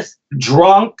 homeless,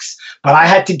 drunks, but I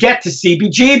had to get to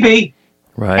CBGB.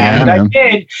 Right. And I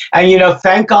did. And,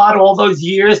 thank God all those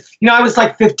years, I was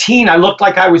like 15. I looked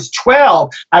like I was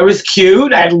 12. I was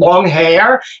cute. I had long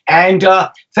hair. And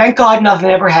thank God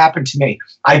nothing ever happened to me.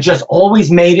 I just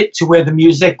always made it to where the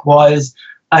music was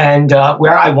and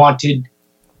where I wanted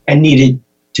and needed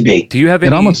to be. Do you have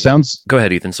any? It almost sounds. Go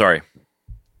ahead, Ethan. Sorry.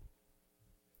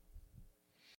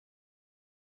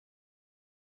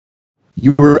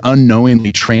 You were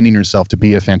unknowingly training yourself to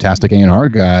be a fantastic A&R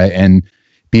guy and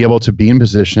be able to be in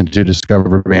position to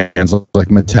discover bands like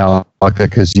Metallica,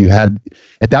 because you had,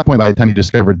 at that point, by the time you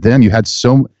discovered them, you had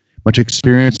so much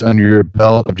experience under your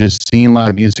belt of just seeing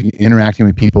live music, interacting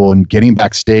with people, and getting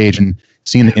backstage and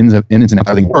seeing the ins and outs of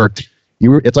how everything worked.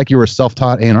 It's like you were a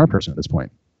self-taught A&R person at this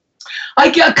point. I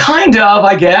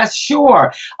guess,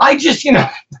 sure. I just,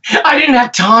 I didn't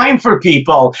have time for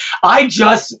people. Like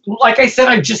I said,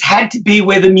 I just had to be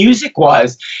where the music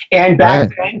was. And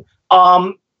back then,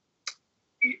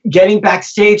 getting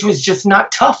backstage was just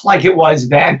not tough like it was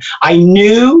then. I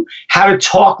knew how to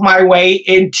talk my way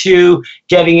into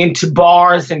getting into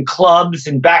bars and clubs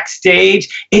and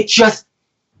backstage. It just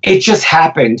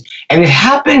happened. And it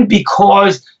happened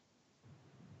because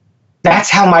that's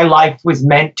how my life was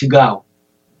meant to go.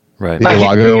 Right. Did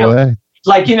Alago away?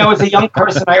 like, you know, as a young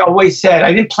person, I always said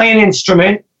I didn't play an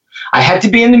instrument. I had to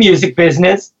be in the music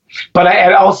business, but I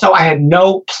had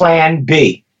no plan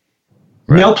B.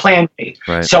 Right. No plan B.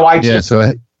 Right. So I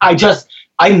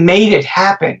made it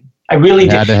happen. I really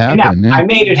did. I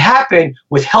made it happen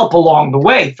with help along the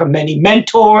way from many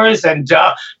mentors and,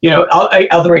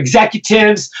 other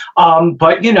executives.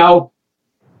 But, you know,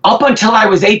 up until I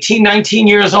was 18, 19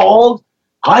 years old,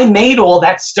 I made all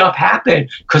that stuff happen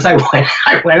because I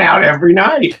went out every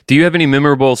night. Do you have any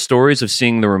memorable stories of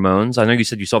seeing the Ramones? I know you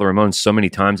said you saw the Ramones so many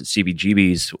times at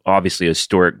CBGB's, obviously a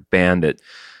historic band that,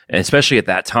 especially at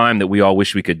that time, that we all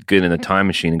wish we could get in a time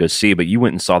machine and go see, but you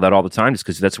went and saw that all the time just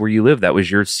because that's where you live. That was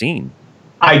your scene.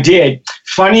 I did.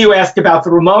 Funny you asked about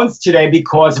the Ramones today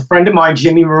because a friend of mine,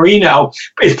 Jimmy Marino,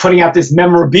 is putting out this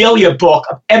memorabilia book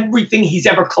of everything he's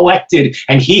ever collected,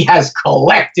 and he has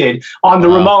collected on the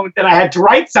Ramones, and I had to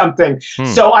write something.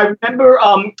 So I remember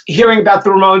hearing about the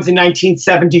Ramones in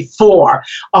 1974.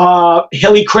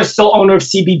 Hilly Crystal, owner of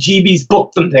CBGB's,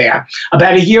 booked them there.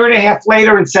 About a year and a half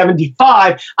later in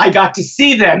 75, I got to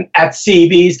see them at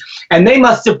CB's, and they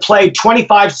must have played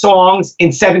 25 songs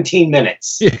in 17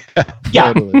 minutes.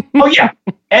 Yeah. Totally. Oh, yeah.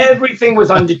 Everything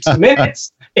was under 2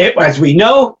 minutes. As we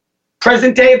know,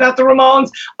 present day about the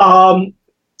Ramones,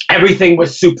 everything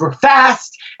was super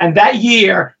fast. And that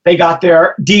year, they got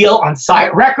their deal on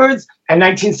Sire Records. And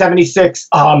 1976,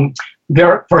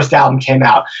 their first album came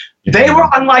out. Yeah. They were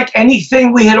unlike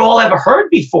anything we had all ever heard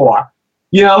before,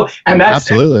 you know? And that's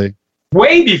absolutely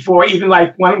way before even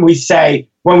like when we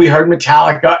heard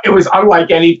Metallica, it was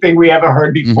unlike anything we ever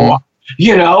heard before,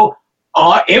 you know?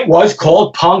 It was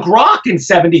called punk rock in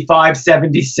 75,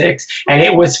 76, and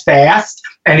it was fast,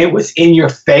 and it was in your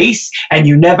face, and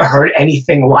you never heard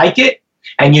anything like it.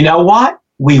 And you know what?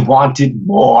 We wanted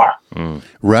more.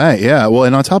 Right, yeah. Well,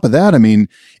 and on top of that, I mean,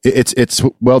 it's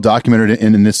well documented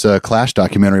in this Clash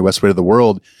documentary, West Way to the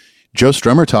World. Joe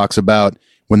Strummer talks about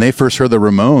when they first heard the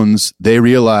Ramones, they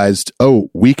realized, oh,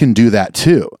 we can do that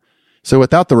too. So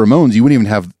without the Ramones, you wouldn't even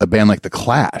have a band like the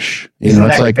Clash. You know,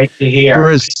 it's like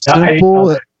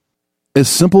for as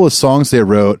simple as songs they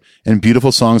wrote and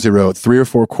beautiful songs they wrote, 3 or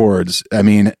 4 chords. I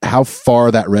mean, how far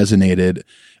that resonated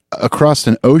across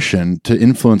an ocean to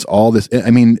influence all this. I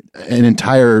mean, an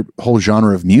entire whole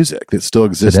genre of music that still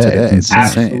exists today. It's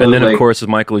insane. And then, of course, as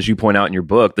Michael, as you point out in your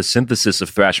book, the synthesis of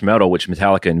thrash metal, which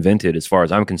Metallica invented, as far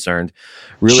as I'm concerned,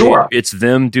 really, it's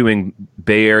them doing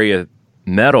Bay Area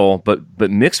metal, but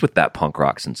mixed with that punk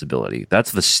rock sensibility.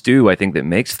 That's the stew, I think, that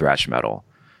makes thrash metal,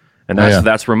 and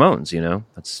that's Ramones. You know,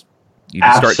 that's you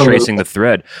just start tracing the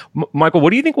thread. Michael, what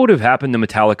do you think would have happened to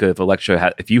Metallica if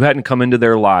Elektra if you hadn't come into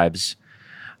their lives?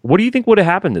 What do you think would have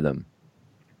happened to them?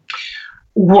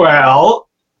 Well,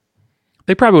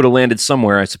 they probably would have landed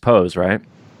somewhere, I suppose, right?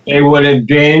 They would have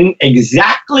been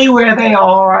exactly where they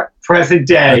are present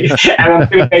day. And I'm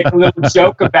going to make a little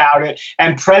joke about it.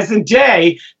 And present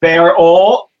day, they are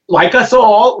all, like us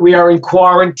all, we are in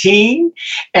quarantine.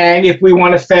 And if we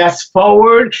want to fast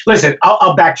forward, listen,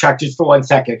 I'll backtrack just for 1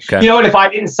 second. Okay. You know what? If I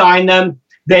didn't sign them,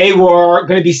 they were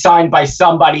going to be signed by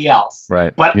somebody else.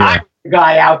 Right. But I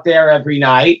guy out there every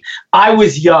night. I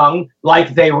was young,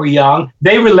 like they were young.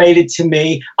 They related to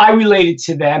me. I related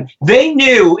to them. They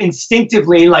knew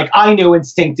instinctively, like I knew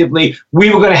instinctively,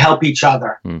 we were going to help each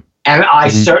other. And I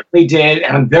certainly did.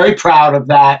 And I'm very proud of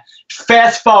that.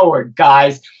 Fast forward,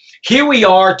 guys. Here we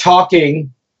are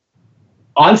talking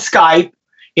on Skype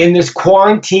in this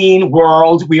quarantine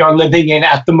world we are living in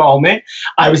at the moment.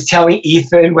 I was telling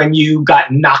Ethan when you got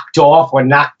knocked off or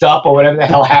knocked up or whatever the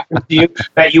hell happened to you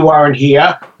that you weren't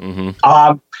here.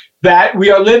 That we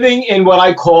are living in what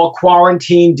I call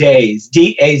quarantine days,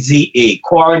 DAZE,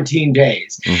 quarantine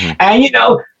days. And, you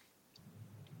know,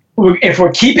 if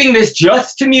we're keeping this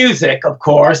just to music, of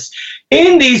course,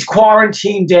 in these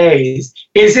quarantine days,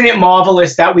 isn't it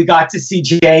marvelous that we got to see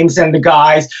James and the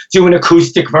guys do an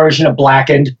acoustic version of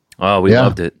Blackened? Oh, we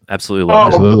loved it. Absolutely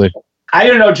loved it. Absolutely. I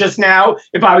don't know just now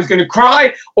if I was going to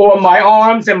cry or my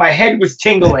arms and my head was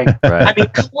tingling. I mean,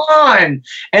 come on.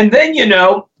 And then, you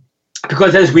know,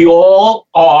 because as we all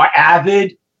are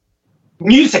avid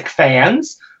music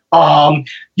fans,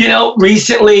 you know,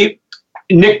 recently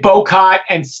Nick Bocott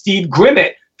and Steve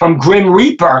Grimmett from Grim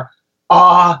Reaper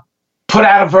put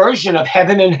out a version of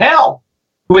Heaven and Hell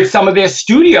with some of their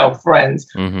studio friends.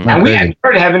 And we hadn't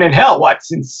heard Heaven and Hell,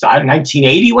 since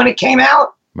 1980 when it came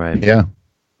out? Right. Yeah.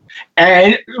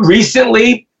 And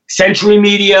recently, Century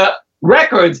Media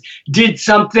Records did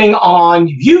something on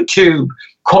YouTube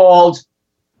called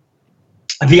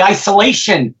The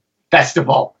Isolation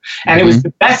Festival. And it was the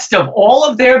best of all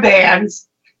of their bands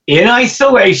in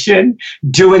isolation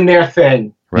doing their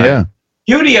thing. Right. Yeah.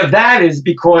 beauty of that is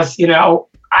because,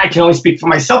 I can only speak for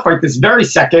myself right this very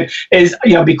second, is,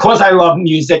 because I love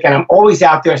music and I'm always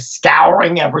out there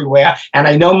scouring everywhere. And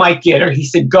I know Mike Gitter, he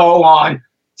said, go on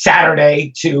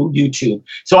Saturday to YouTube.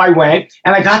 So I went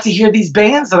and I got to hear these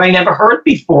bands that I never heard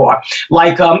before.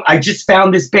 Like, I just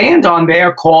found this band on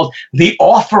there called The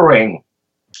Offering.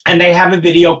 And they have a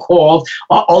video called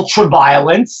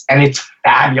Ultraviolence, and it's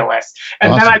fabulous.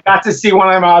 And awesome. Then I got to see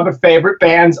one of my other favorite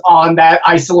bands on that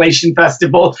Isolation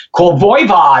Festival called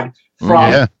Voivod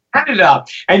from Canada.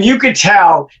 And you could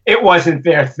tell it wasn't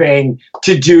their thing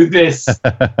to do this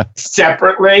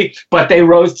separately, but they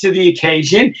rose to the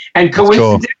occasion. And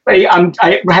coincidentally,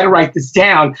 I had to write this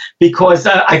down because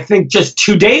I think just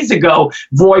 2 days ago,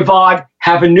 Voivod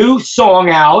have a new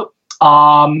song out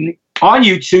on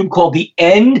YouTube called The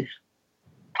End.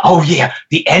 Oh, yeah.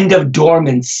 The End of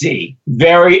Dormancy.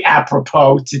 Very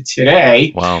apropos to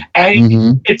today. Wow.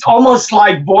 And it's almost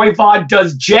like Voivod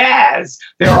does jazz.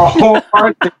 There are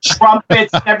horns and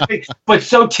trumpets and everything, but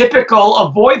so typical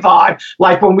of Voivod,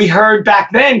 like when we heard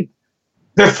back then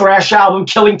the thrash album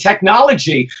Killing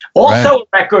Technology, also a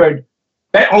record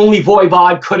that only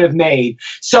Voivod could have made.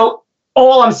 So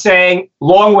all I'm saying,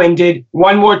 long-winded,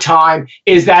 one more time,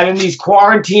 is that in these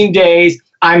quarantine days,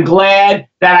 I'm glad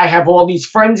that I have all these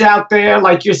friends out there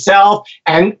like yourself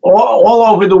and all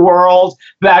over the world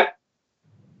that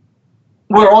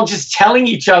we're all just telling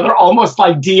each other almost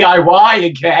like DIY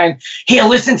again. Here,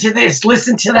 listen to this,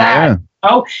 listen to that.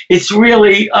 Yeah. It's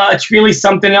really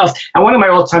something else. And one of my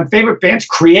all-time favorite bands,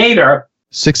 Creator.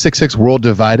 666 World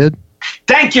Divided.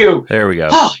 Thank you. There we go.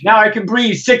 Oh, now I can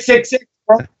breathe. 666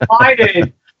 World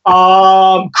Divided.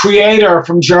 Creator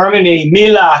from Germany,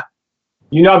 Mila.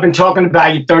 I've been talking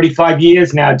about you 35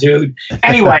 years now, dude.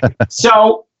 Anyway,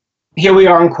 so here we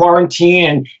are in quarantine,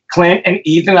 and Clint and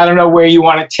Ethan, I don't know where you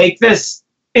want to take this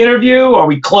interview. Are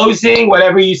we closing?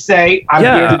 Whatever you say, I'm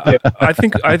here to do. I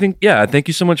think, thank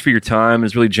you so much for your time.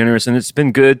 It's really generous, and it's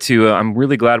been good to, I'm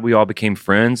really glad we all became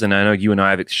friends, and I know you and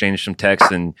I have exchanged some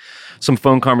texts and some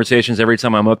phone conversations. Every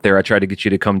time I'm up there, I try to get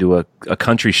you to come to a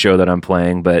country show that I'm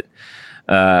playing, but...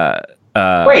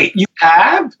 Wait, you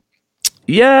have?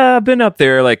 Yeah, I've been up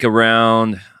there like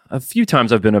around a few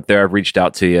times. I've been up there. I've reached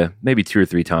out to you maybe 2 or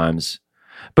 3 times,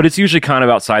 but it's usually kind of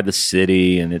outside the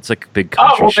city, and it's like a big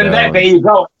country show. Then there you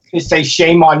go. You say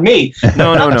shame on me.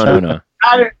 No.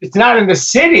 It's not in the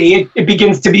city. It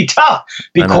begins to be tough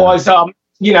because when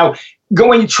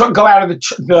you go out of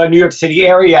the New York City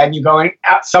area and you're going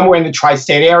out somewhere in the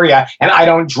tri-state area, and I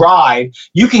don't drive,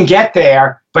 you can get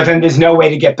there, but then there's no way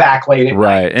to get back late at night.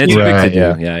 Right. And it's big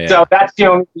to do. Yeah. So that's the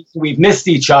only reason we've missed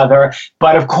each other.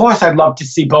 But of course, I'd love to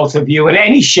see both of you in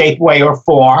any shape, way, or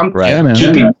form. Right. Yeah, man.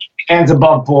 Keeping hands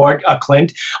above board,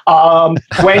 Clint,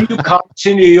 when you come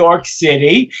to New York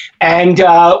City, and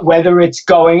whether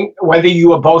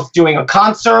you are both doing a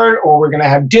concert, or we're going to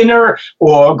have dinner,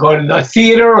 or go to the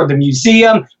theater or the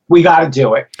museum, we got to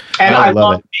do it. And I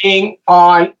love being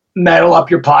on Metal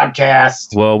Up Your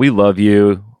podcast. Well, we love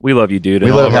you. We love you, dude.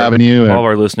 We love having you. All of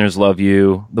our listeners love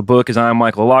you. The book is Am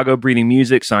Michael Alago, Breeding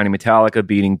Music, Signing Metallica,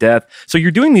 Beating Death. So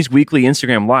you're doing these weekly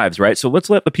Instagram lives, right? So let's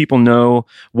let the people know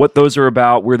what those are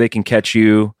about, where they can catch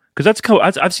you. Because that's cool.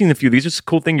 I've seen a few of these. It's a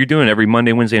cool thing you're doing every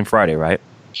Monday, Wednesday, and Friday, right?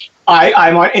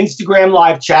 I'm on Instagram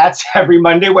live chats every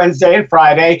Monday, Wednesday, and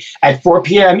Friday at 4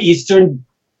 p.m. Eastern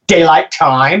Daylight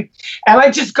Time. And I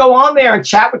just go on there and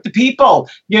chat with the people.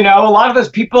 A lot of those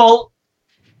people...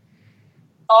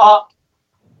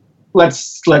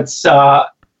 Let's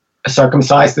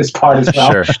circumcise this part as well.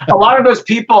 Sure. A lot of those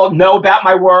people know about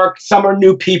my work. Some are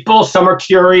new people. Some are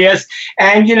curious.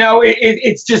 And,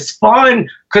 it's just fun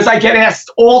because I get asked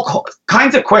all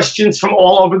kinds of questions from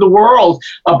all over the world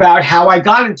about how I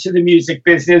got into the music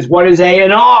business. What is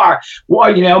A&R?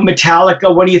 Well,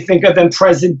 Metallica, what do you think of them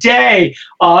present day?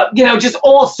 Just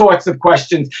all sorts of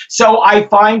questions. So I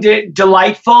find it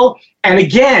delightful. And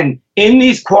again, in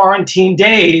these quarantine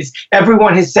days,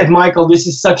 everyone has said, Michael, this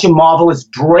is such a marvelous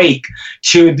break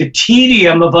to the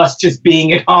tedium of us just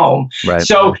being at home. Right.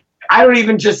 So I don't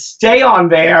even just stay on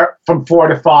there from 4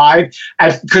 to 5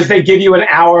 because they give you an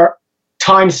hour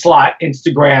time slot,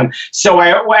 Instagram. So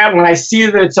when I see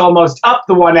that it's almost up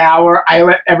the 1 hour, I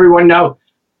let everyone know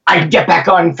I can get back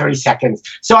on in 30 seconds.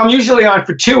 So I'm usually on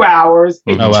for 2 hours.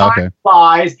 Time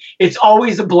flies. It's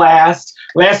always a blast.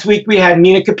 Last week we had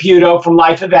Nina Caputo from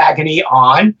Life of Agony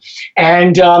on.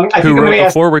 And I think who wrote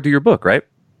the foreword to your book, right?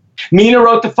 Mina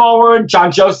wrote the foreword.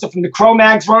 John Joseph from the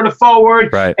Cro-Mags wrote a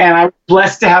foreword. Right. And I'm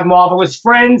blessed to have marvelous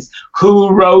friends who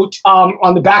wrote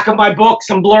on the back of my book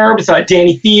some blurbs.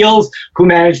 Danny Fields, who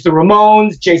managed the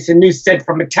Ramones, Jason Newsted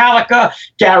from Metallica,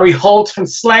 Gary Holt from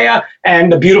Slayer,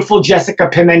 and the beautiful Jessica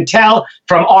Pimentel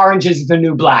from Orange is the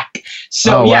New Black.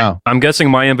 So, yeah. I'm guessing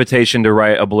my invitation to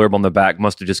write a blurb on the back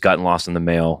must have just gotten lost in the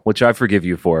mail, which I forgive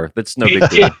you for. That's no big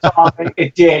deal.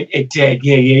 It did.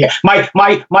 Yeah.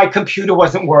 My computer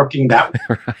wasn't working that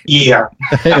year.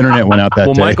 Internet went out that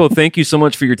well, day. Michael, thank you so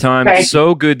much for your time. It's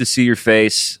so good to see your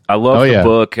face. I love the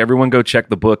book. Everyone go check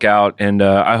the book out. And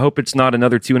I hope it's not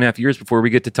another 2.5 years before we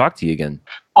get to talk to you again.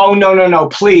 Oh, no,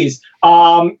 please.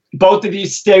 Both of you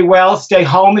stay well, stay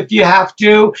home if you have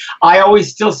to. I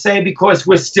always still say, because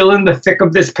we're still in the thick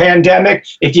of this pandemic,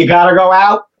 if you got to go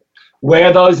out,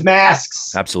 wear those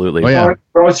masks. Absolutely. Oh, yeah.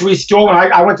 Grocery store. When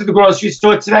I went to the grocery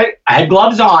store today, I had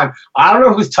gloves on. I don't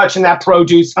know who's touching that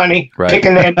produce, honey,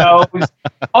 picking their nose.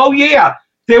 Oh, yeah.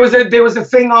 There was a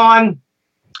thing on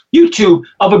YouTube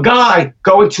of a guy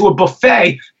going to a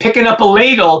buffet, picking up a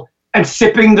ladle and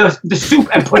sipping the soup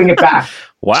and putting it back.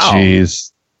 Wow.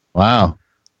 Jeez. Wow.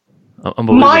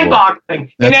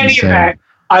 Mind-boggling. In any event,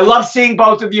 I love seeing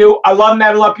both of you. I love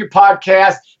Metal Up Your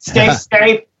podcast. Stay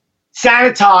safe.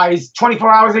 Sanitize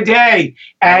 24 hours a day.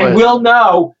 And we'll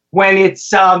know when it's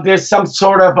there's some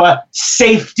sort of a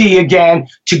safety again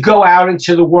to go out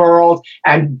into the world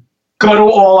and go to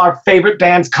all our favorite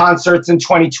bands' concerts in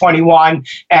 2021.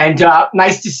 And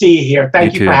nice to see you here.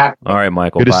 Thank you for having me. All right,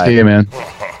 Michael. Good to see you, man.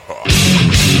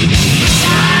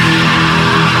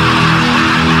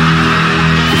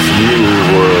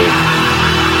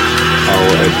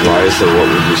 Our advisor, what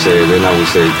would you say? Then I would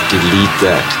say delete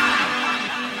that.